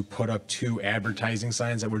looking to put up 2 advertising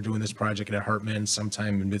signs that we're doing this project at Hartman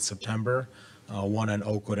sometime in mid-September. One on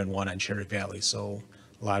Oakwood and one on Cherry Valley, so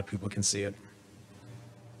a lot of people can see it.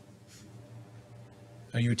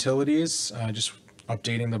 Utilities, just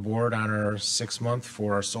updating the board on our 6-month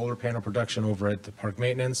for our solar panel production over at the park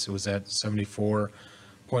maintenance. It was at 74.16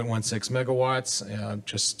 megawatts.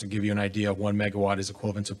 Just to give you an idea, 1 megawatt is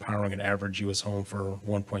equivalent to powering an average U.S. home for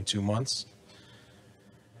 1.2 months.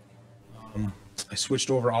 I switched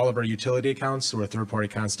over all of our utility accounts to a third-party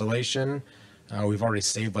Constellation. We've already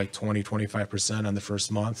saved like 25% on the first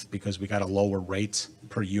month because we got a lower rate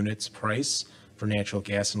per unit price for natural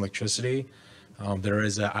gas and electricity. There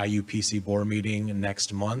is a IUPC board meeting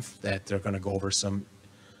next month that they're going to go over some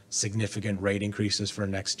significant rate increases for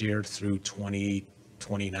next year through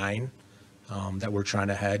 2029 that we're trying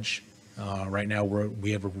to hedge. Right now,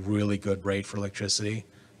 we have a really good rate for electricity,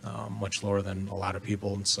 much lower than a lot of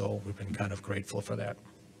people, and so we've been kind of grateful for that.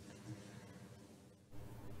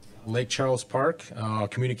 Lake Charles Park,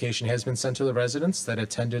 communication has been sent to the residents that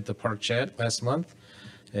attended the park chat last month.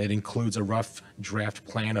 It includes a rough draft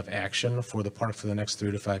plan of action for the park for the next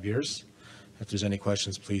 3 to 5 years. If there's any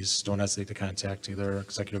questions, please don't hesitate to contact either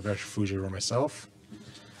Executive Director Fuji or myself.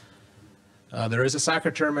 There is a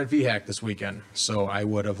soccer tournament VHAC this weekend, so I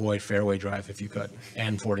would avoid Fairway Drive if you could,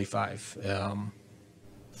 and 45. There's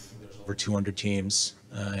over 200 teams,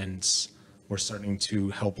 and we're starting to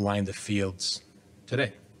help line the fields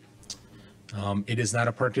today. It is not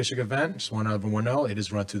a Park District event. Just want everyone to know it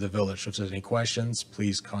is run through the village. If there's any questions,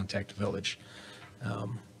 please contact the village.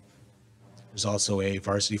 There's also a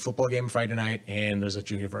varsity football game Friday night, and there's a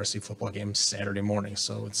junior varsity football game Saturday morning,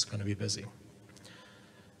 so it's going to be busy.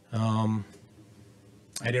 I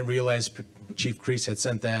didn't realize Chief Kreese had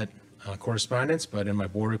sent that correspondence, but in my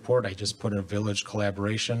board report, I just put in a village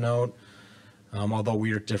collaboration note. Although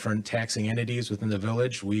we are different taxing entities within the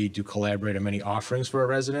village, we do collaborate on many offerings for our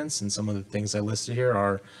residents, and some of the things I listed here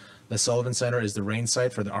are the Sullivan Center is the rain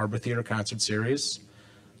site for the Arbor Theater concert series.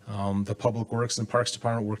 The Public Works and Parks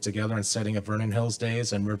Department work together on setting up Vernon Hills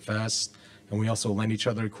Days and Rib Fest, and we also lend each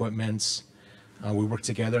other equipment. We work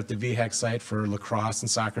together at the VHAC site for lacrosse and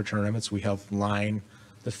soccer tournaments. We help line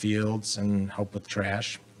the fields and help with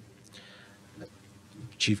trash.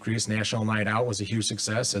 Chief Kreese National Night Out was a huge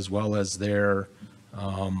success, as well as their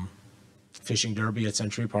fishing derby at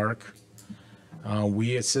Century Park.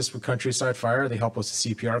 We assist with Countryside Fire. They help us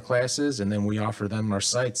with CPR classes, and then we offer them our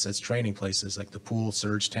sites as training places, like the pool,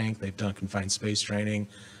 surge tank. They've done confined space training.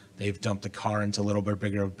 They've dumped the car into a little bit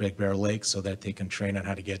bigger Big Bear Lake so that they can train on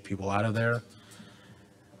how to get people out of there.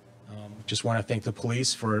 Just want to thank the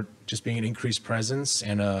police for just being an increased presence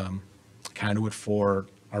and a conduit for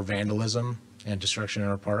our vandalism and destruction in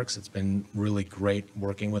our parks. It's been really great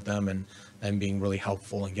working with them and them being really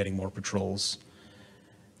helpful in getting more patrols.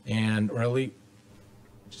 And really,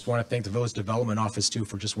 just want to thank the Village Development Office too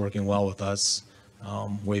for just working well with us,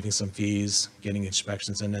 waiving some fees, getting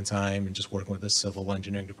inspections in time, and just working with the civil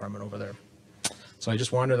engineering department over there. So I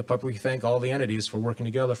just wanted to publicly thank all the entities for working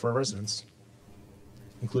together for our residents.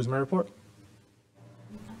 Concludes my report.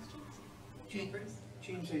 James,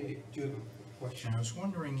 I do have a question. I was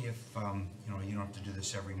wondering if, you don't have to do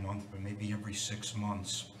this every month, but maybe every 6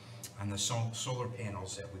 months on the solar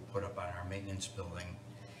panels that we put up on our maintenance building,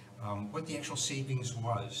 what the actual savings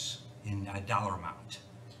was in a dollar amount.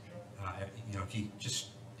 If you just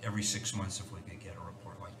every 6 months, if we could get a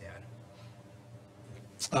report like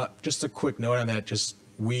that. Just a quick note on that,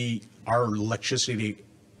 our electricity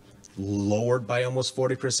lowered by almost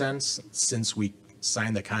 40% since we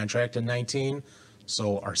signed the contract in 19.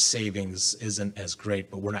 So our savings isn't as great,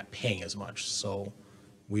 but we're not paying as much. So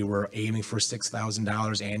we were aiming for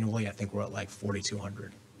 $6,000 annually. I think we're at like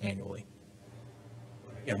 $4,200 annually.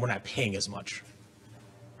 And we're not paying as much.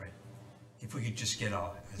 Right. If we could just get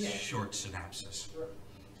a short synopsis.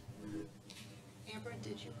 Amber,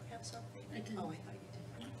 did you have something? I did. Oh, I thought you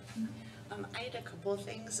did. I had a couple of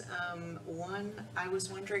things. One, I was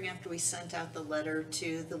wondering after we sent out the letter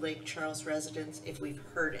to the Lake Charles residents if we've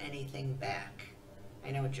heard anything back.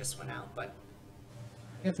 I know it just went out, but.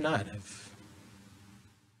 If not,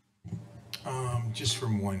 Just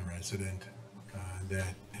from one resident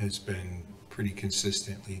that has been pretty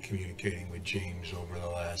consistently communicating with James over the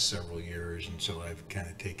last several years, and so I've kind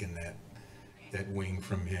of taken that wing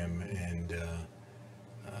from him and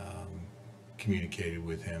communicated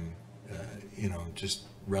with him, just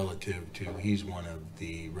relative to, he's one of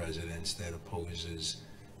the residents that opposes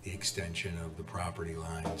the extension of the property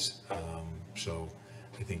lines. So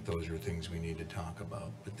I think those are things we need to talk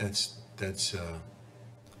about, but that's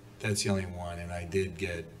the only one. And I did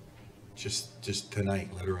get just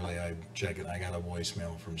tonight, literally, I got a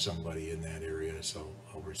voicemail from somebody in that area, so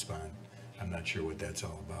I'll respond. I'm not sure what that's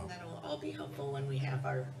all about. That'll all be helpful when we have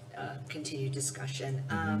our continued discussion.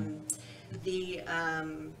 The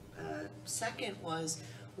second was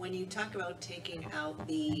when you talked about taking out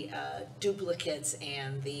the duplicates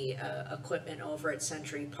and the equipment over at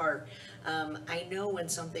Century Park. I know when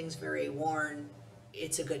something's very worn,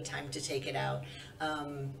 it's a good time to take it out.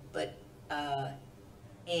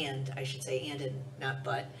 And I should say and not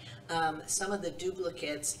but, some of the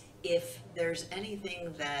duplicates, if there's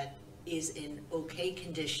anything that is in okay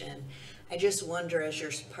condition, I just wonder, as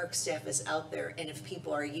your park staff is out there, and if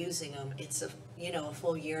people are using them, it's a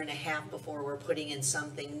full year and a half before we're putting in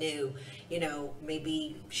something new.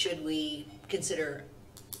 Maybe should we consider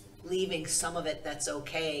leaving some of it that's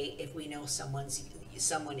okay if we know someone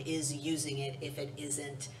is using it, if it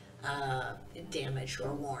isn't damaged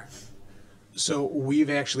or worn? So we've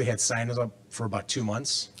actually had signs up for about 2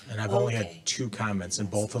 months, and I've only Okay. had 2 comments, and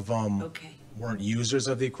both of them Okay, weren't users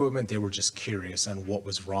of the equipment. They were just curious on what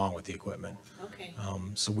was wrong with the equipment. okay.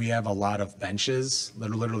 So we have a lot of benches,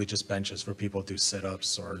 literally just benches for people to do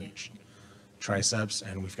sit-ups or Yeah. triceps,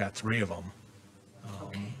 and we've got 3 of them.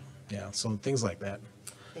 Okay. Yeah, so things like that.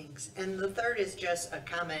 Thanks. And the third is just a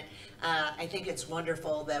comment. I think it's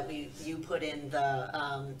wonderful that you put in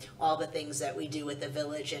the, all the things that we do with the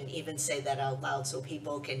village, and even say that out loud so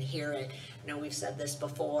people can hear it. I know we've said this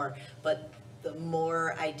before, but the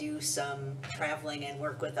more I do some traveling and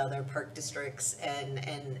work with other park districts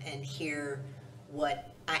and hear what,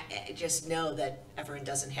 I just know that everyone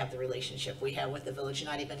doesn't have the relationship we have with the village,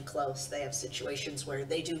 not even close. They have situations where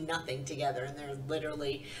they do nothing together, and they're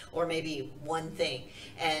literally, or maybe one thing.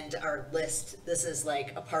 And our list, this is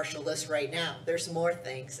like a partial list right now. There's more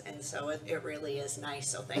things, and so it really is nice.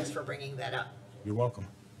 So thanks for bringing that up. You're welcome.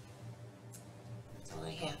 That's all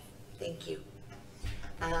I have. Thank you.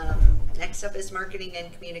 Next up is marketing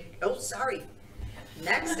and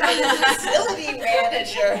Next up is facility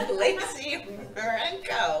manager, Lacey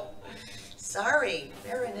Marenko. Sorry,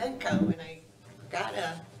 Marenko, and I got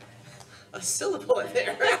a syllable in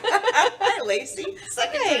there. Hi, Lacey.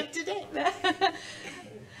 Second time today.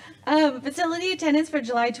 Facility attendance for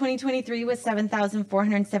July 2023 was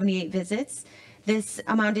 7,478 visits. This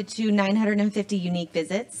amounted to 950 unique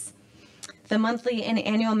visits. The monthly and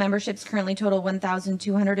annual memberships currently total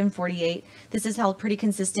 1,248. This is held pretty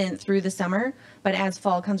consistent through the summer, but as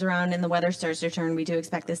fall comes around and the weather starts to turn, we do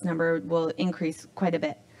expect this number will increase quite a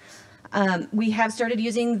bit. We have started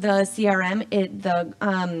using the CRM, the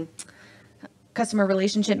customer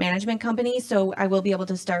relationship management company, so I will be able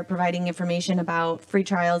to start providing information about free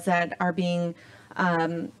trials that are being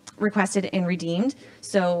requested and redeemed.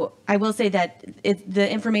 So I will say that the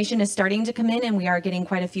information is starting to come in, and we are getting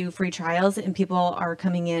quite a few free trials, and people are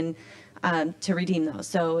coming in to redeem those.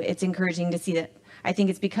 So it's encouraging to see that. I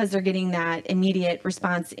think it's because they're getting that immediate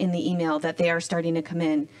response in the email that they are starting to come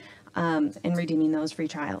in and redeeming those free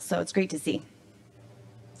trials. So it's great to see.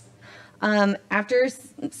 After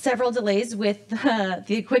several delays with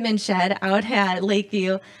the equipment shed out at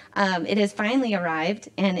Lakeview, it has finally arrived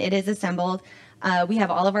and it is assembled. We have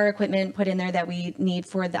all of our equipment put in there that we need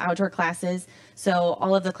for the outdoor classes. So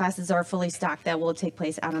all of the classes are fully stocked that will take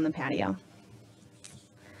place out on the patio.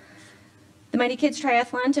 The Mighty Kids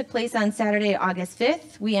Triathlon took place on Saturday, August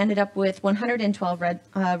 5th. We ended up with 112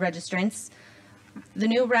 registrants. The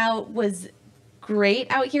new route was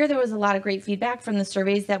great out here. There was a lot of great feedback from the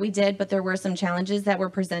surveys that we did, but there were some challenges that were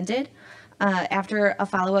presented. After a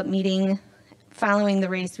follow-up meeting following the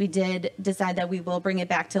race, we did decide that we will bring it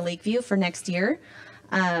back to Lakeview for next year.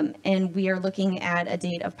 And we are looking at a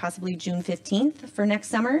date of possibly June 15th for next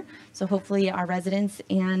summer. So hopefully our residents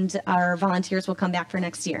and our volunteers will come back for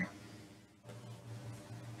next year.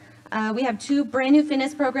 We have 2 brand new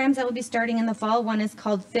fitness programs that will be starting in the fall. One is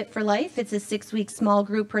called Fit for Life. It's a 6-week small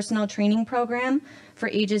group personal training program for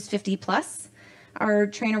ages 50 plus. Our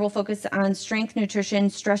trainer will focus on strength, nutrition,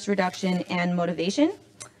 stress reduction, and motivation.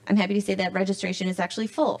 I'm happy to say that registration is actually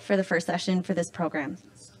full for the first session for this program.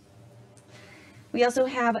 We also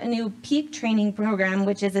have a new peak training program,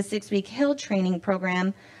 which is a 6-week hill training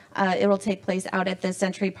program. It will take place out at the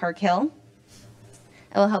Century Park Hill.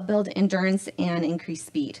 It will help build endurance and increase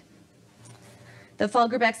speed. The Fall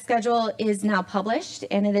Group X schedule is now published,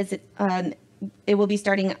 and it will be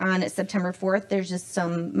starting on September 4th. There's just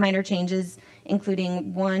some minor changes,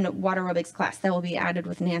 including one water aerobics class that will be added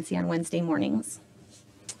with Nancy on Wednesday mornings.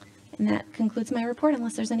 And that concludes my report,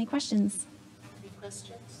 unless there's any questions. Any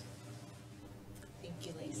questions? Thank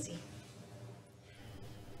you, Lacey.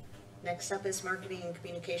 Next up is Marketing and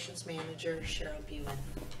Communications Manager, Cheryl Buwen.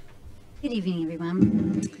 Good evening,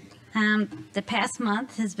 everyone. The past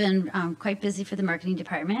month has been quite busy for the marketing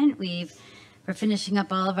department. We're finishing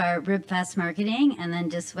up all of our RibFest marketing, and then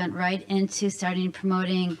just went right into starting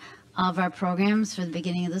promoting all of our programs for the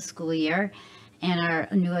beginning of the school year and our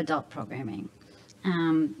new adult programming.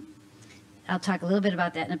 I'll talk a little bit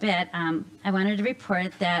about that in a bit. I wanted to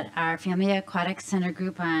report that our Family Aquatic Center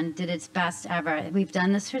Groupon did its best ever. We've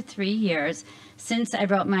done this for 3 years. Since I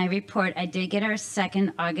wrote my report, I did get our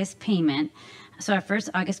second August payment. So our first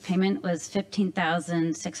August payment was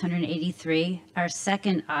 $15,683. Our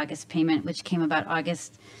second August payment, which came about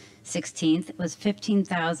August 16th was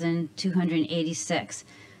 15,286.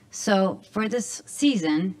 So for this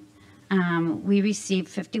season, we received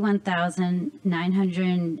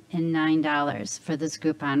 $51,909 for this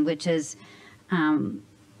Groupon, which is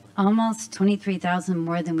almost $23,000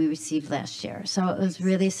 more than we received last year. So it was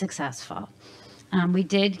really successful. We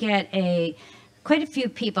did get quite a few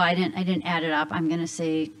people. I didn't add it up. I'm going to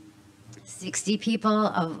say 60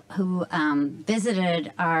 people who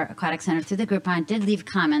visited our aquatic center through the Groupon, did leave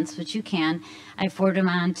comments, which you can. I forwarded them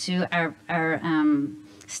on to our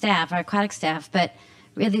staff, our aquatic staff, but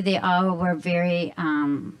really they all were very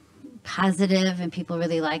positive and people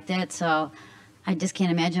really liked it. So I just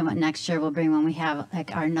can't imagine what next year will bring when we have like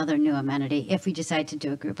another new amenity, if we decide to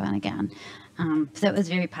do a Groupon again. So it was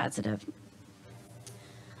very positive.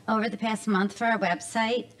 Over the past month for our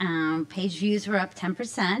website, page views were up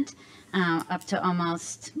 10%, up to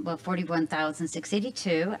almost,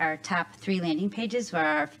 41,682. Our top 3 landing pages were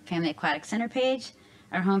our Family Aquatic Center page,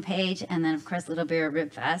 our home page, and then of course Little Bear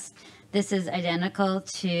Rib Fest. This is identical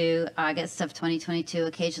to August of 2022.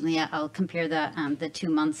 Occasionally I'll compare the 2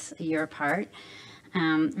 months a year apart.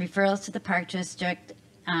 Referrals to the Park District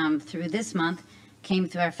through this month came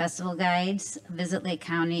through our festival guides, Visit Lake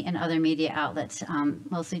County, and other media outlets,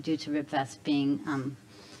 mostly due to Rib Fest being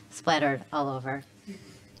splattered all over.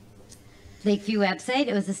 Lakeview website,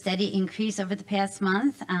 it was a steady increase over the past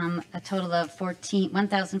month, a total of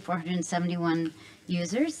 1,471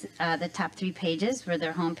 users. The top 3 pages were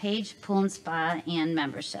their homepage, pool and spa, and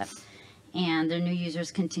membership. And their new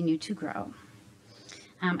users continue to grow.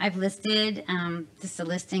 I've listed just a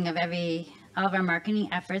listing of all of our marketing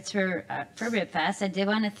efforts for RibFest. I did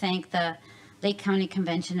want to thank the Lake County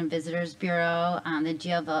Convention and Visitors Bureau, the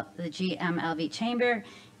GMLV Chamber,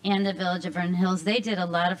 and the Village of Vernon Hills. They did a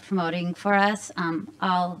lot of promoting for us,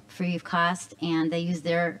 all free of cost, and they used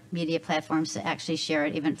their media platforms to actually share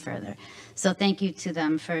it even further. So thank you to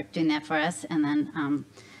them for doing that for us, and then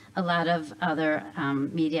a lot of other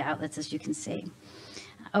media outlets, as you can see.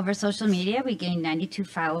 Over social media, we gained 92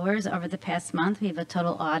 followers over the past month. We have a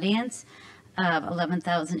total audience of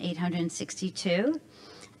 11,862.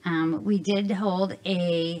 We did hold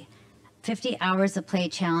a 50 hours of play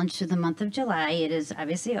challenge through the month of July. It is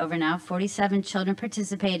obviously over now. 47 children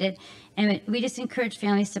participated, and we just encourage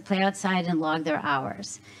families to play outside and log their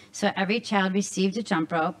hours. So every child received a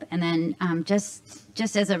jump rope, and then just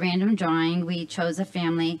as a random drawing, we chose a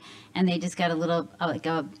family, and they just got a little, like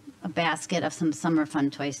a basket of some summer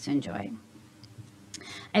fun toys to enjoy.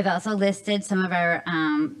 I've also listed some of our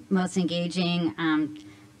most engaging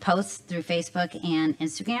posts through Facebook and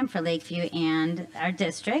Instagram for Lakeview and our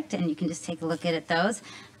district, and you can just take a look at those.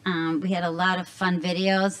 We had a lot of fun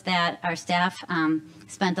videos that our staff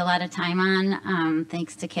spent a lot of time on,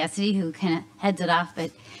 thanks to Cassidy, who kind of heads it off,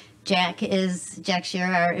 but Jack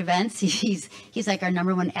Shearer, our events. He's like our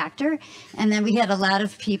 #1 actor. And then we had a lot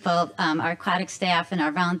of people, our aquatic staff and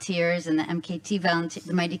our volunteers and the MKT volunteers,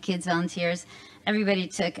 the Mighty Kids volunteers. Everybody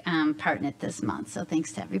took part in it this month. So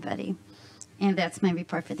thanks to everybody. And that's my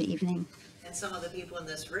report for the evening. And some of the people in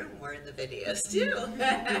this room were in the videos too.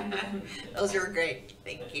 Those were great.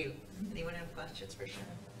 Thank you. Anyone have questions for Sharon?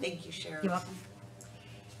 Thank you, Sharon. You're welcome.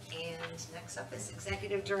 And next up is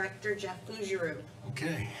Executive Director Jeff Bougeroux.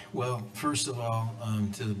 Okay, well, first of all,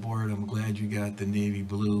 to the board, I'm glad you got the navy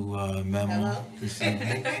blue memo Hello. this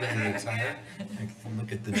evening for the attire. I can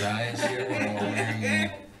look at the dais here, we're all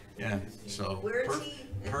wearing, yeah, so Where is he?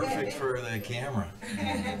 perfect for the camera.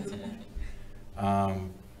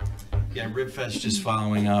 Yeah, RibFest, just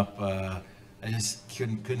following up, I just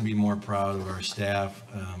couldn't be more proud of our staff.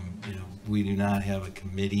 You know, we do not have a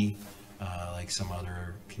committee like some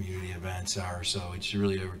other community events are, so it's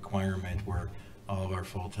really a requirement where all of our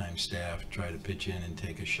full-time staff try to pitch in and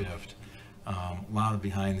take a shift. A lot of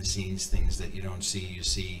behind-the-scenes things that you don't see. You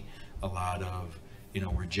see a lot of, you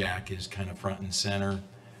know, where Jack is kind of front and center,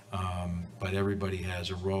 but everybody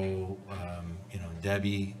has a role. You know,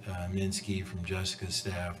 Debbie Minsky from Jessica's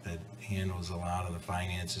staff that handles a lot of the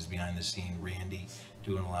finances behind the scene. Randy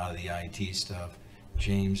doing a lot of the IT stuff.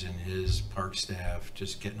 James and his park staff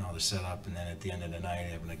just getting all the setup, and then at the end of the night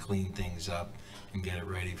having to clean things up and get it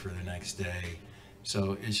ready for the next day.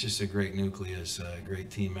 So it's just a great nucleus, a great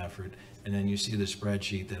team effort. And then you see the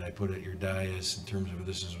spreadsheet that I put at your dais in terms of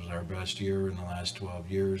this was our best year in the last 12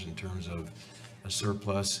 years in terms of a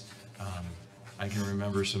surplus. I can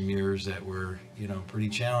remember some years that were, you know, pretty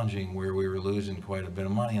challenging where we were losing quite a bit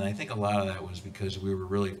of money. And I think a lot of that was because we were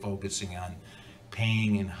really focusing on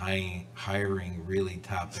paying and hiring really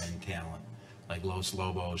top-end talent. Like Los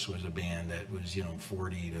Lobos was a band that was, you know,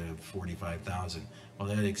 40 to 45,000. Well,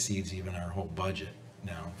 that exceeds even our whole budget.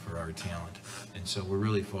 now for our talent. And so we're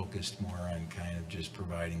really focused more on kind of just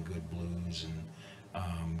providing good blues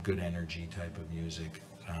and good energy type of music.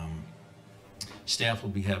 Staff will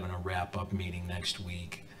be having a wrap-up meeting next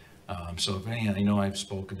week. So if any, I know I've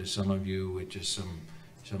spoken to some of you with just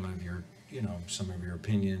some of your, some of your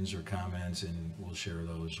opinions or comments, and we'll share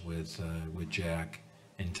those with Jack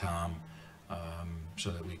and Tom, so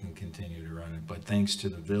that we can continue to run it. But thanks to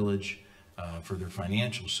the village for their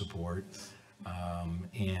financial support.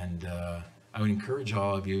 And I would encourage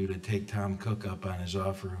all of you to take Tom Cook up on his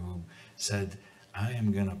offer, who said, I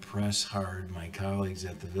am going to press hard my colleagues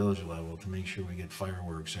at the village level to make sure we get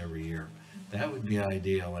fireworks every year. That would be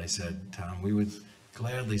ideal, I said, Tom. We would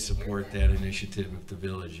gladly support that initiative if the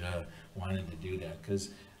village wanted to do that, because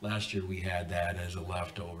last year we had that as a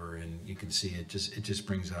leftover, and you can see it just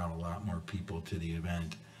brings out a lot more people to the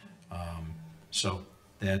event. So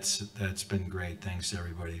that's been great. Thanks to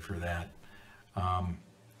everybody for that.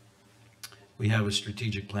 We have a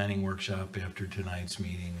strategic planning workshop after tonight's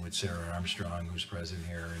meeting with Sarah Armstrong, who's present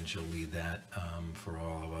here, and she'll lead that for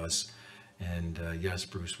all of us. And yes,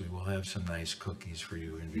 Bruce, we will have some nice cookies for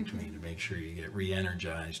you in between to make sure you get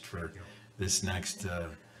re-energized for this next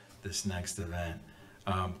event.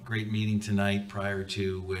 Great meeting tonight prior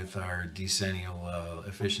to with our decennial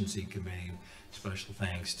efficiency committee. Special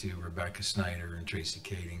thanks to Rebecca Snyder and Tracy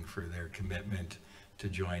Kading for their commitment to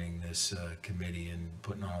joining this committee and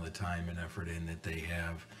putting all the time and effort in that they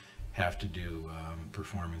have to do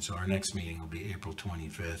performance. So our next meeting will be April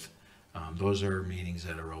 25th. Those are meetings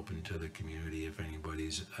that are open to the community if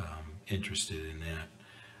anybody's interested in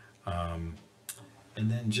that. And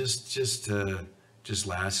then just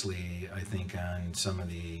lastly, I think on some of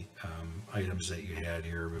the items that you had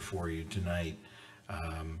here before you tonight,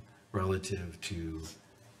 relative to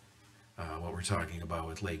what we're talking about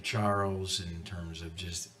with Lake Charles in terms of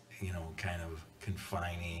just, kind of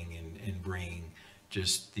confining and bringing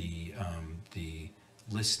just the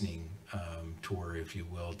listening tour, if you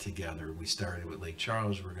will, together. We started with Lake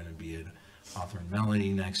Charles. We're going to be at Hawthorne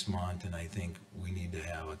Melody next month, and I think we need to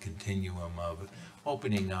have a continuum of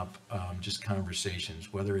opening up just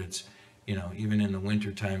conversations, whether it's, even in the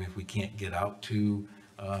wintertime, if we can't get out to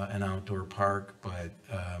an outdoor park, but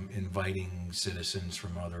inviting citizens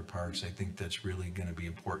from other parks. I think that's really going to be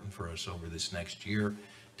important for us over this next year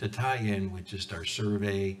to tie in with just our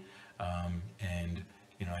survey. And,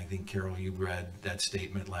 I think, Carol, you read that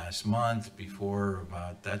statement last month before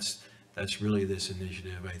about that's really this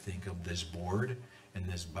initiative, I think, of this board and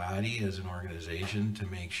this body as an organization to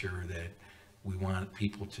make sure that we want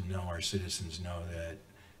people to know, our citizens know, that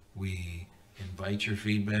we invite your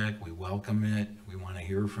feedback, we welcome it, we want to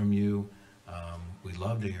hear from you, we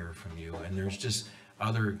love to hear from you. And there's just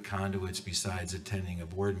other conduits besides attending a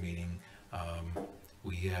board meeting.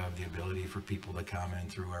 We have the ability for people to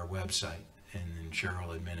comment through our website, and then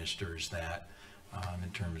Cheryl administers that in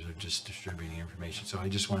terms of just distributing information. So I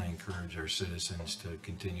just want to encourage our citizens to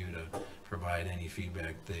continue to provide any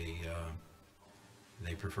feedback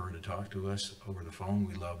they prefer to talk to us over the phone.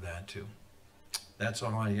 We love that too. That's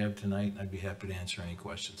all I have tonight. I'd be happy to answer any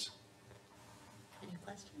questions. Any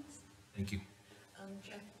questions? Thank you.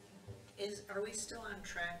 Jeff, are we still on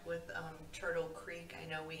track with Turtle Creek? I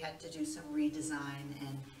know we had to do some redesign,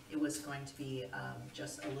 and it was going to be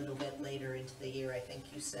just a little bit later into the year. I think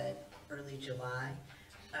you said early July.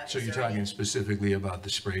 So you're talking specifically about the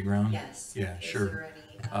spray ground? Yes. Yeah, sure. Is there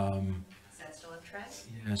any, is that still on track?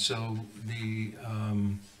 Yeah, so the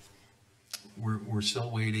we're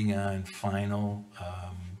still waiting on final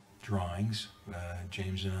drawings.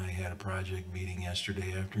 James and I had a project meeting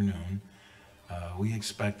yesterday afternoon. We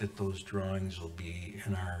expect that those drawings will be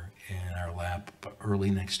in our lap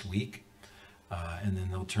early next week, and then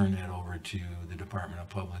they'll turn that over to the Department of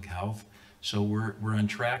Public Health. So we're on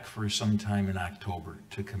track for sometime in October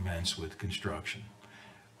to commence with construction,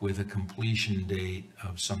 with a completion date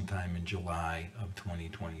of sometime in July of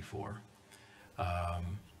 2024.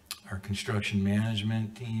 Our construction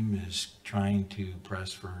management team is trying to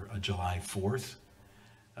press for a July 4th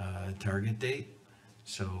target date.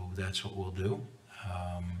 So that's what we'll do.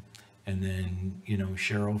 And then,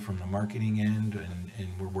 Cheryl from the marketing end, and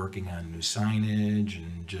we're working on new signage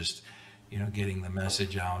and just, getting the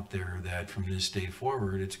message out there that from this day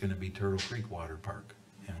forward, it's going to be Turtle Creek Water Park.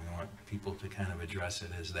 And we want people to kind of address it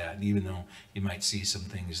as that, even though you might see some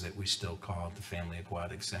things that we still call it the Family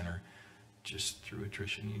Aquatic Center. Just through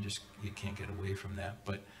attrition, you can't get away from that.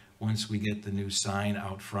 But once we get the new sign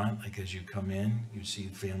out front, like as you come in, you see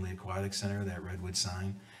Family Aquatic Center, that redwood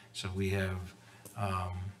sign. So we have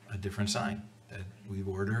a different sign that we've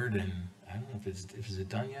ordered, and I don't know if is it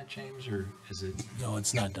done yet, James, or is it No,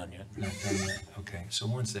 it's not done yet. not done yet? Okay, so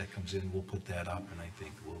once that comes in, we'll put that up, and I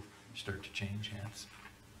think we'll start to change hands.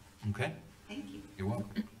 Okay? Thank you. You're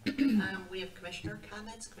welcome. We have commissioner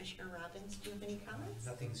comments. Commissioner Robbins, do you have any comments?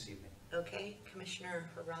 Nothing this evening. Okay, Commissioner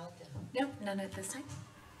Geraldo, No, none at this time.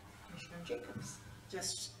 Commissioner Jacobs.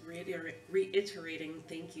 Just reiterating,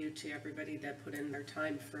 thank you to everybody that put in their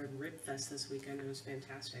time for Rib Fest this weekend. It was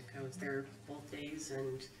fantastic. I was there both days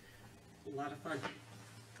and a lot of fun.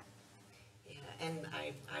 Yeah, and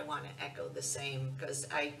I want to echo the same, because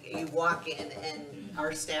you walk in and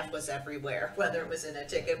our staff was everywhere, whether it was in a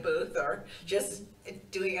ticket booth or just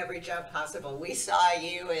doing every job possible. We saw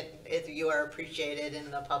you, and you are appreciated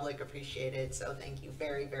and the public appreciated, so thank you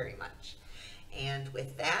very, very much. And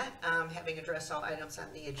with that, having addressed all items on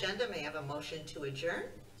the agenda, may I have a motion to adjourn?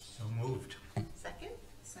 So moved. Second?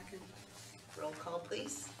 Second. Roll call,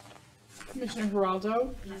 please. Commissioner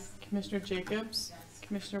Geraldo. Yes. Commissioner Jacobs. Yes.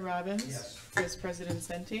 Commissioner Robbins. Yes. Vice President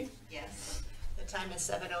Senti. Yes. The time is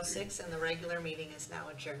 7:06 and the regular meeting is now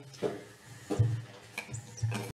adjourned.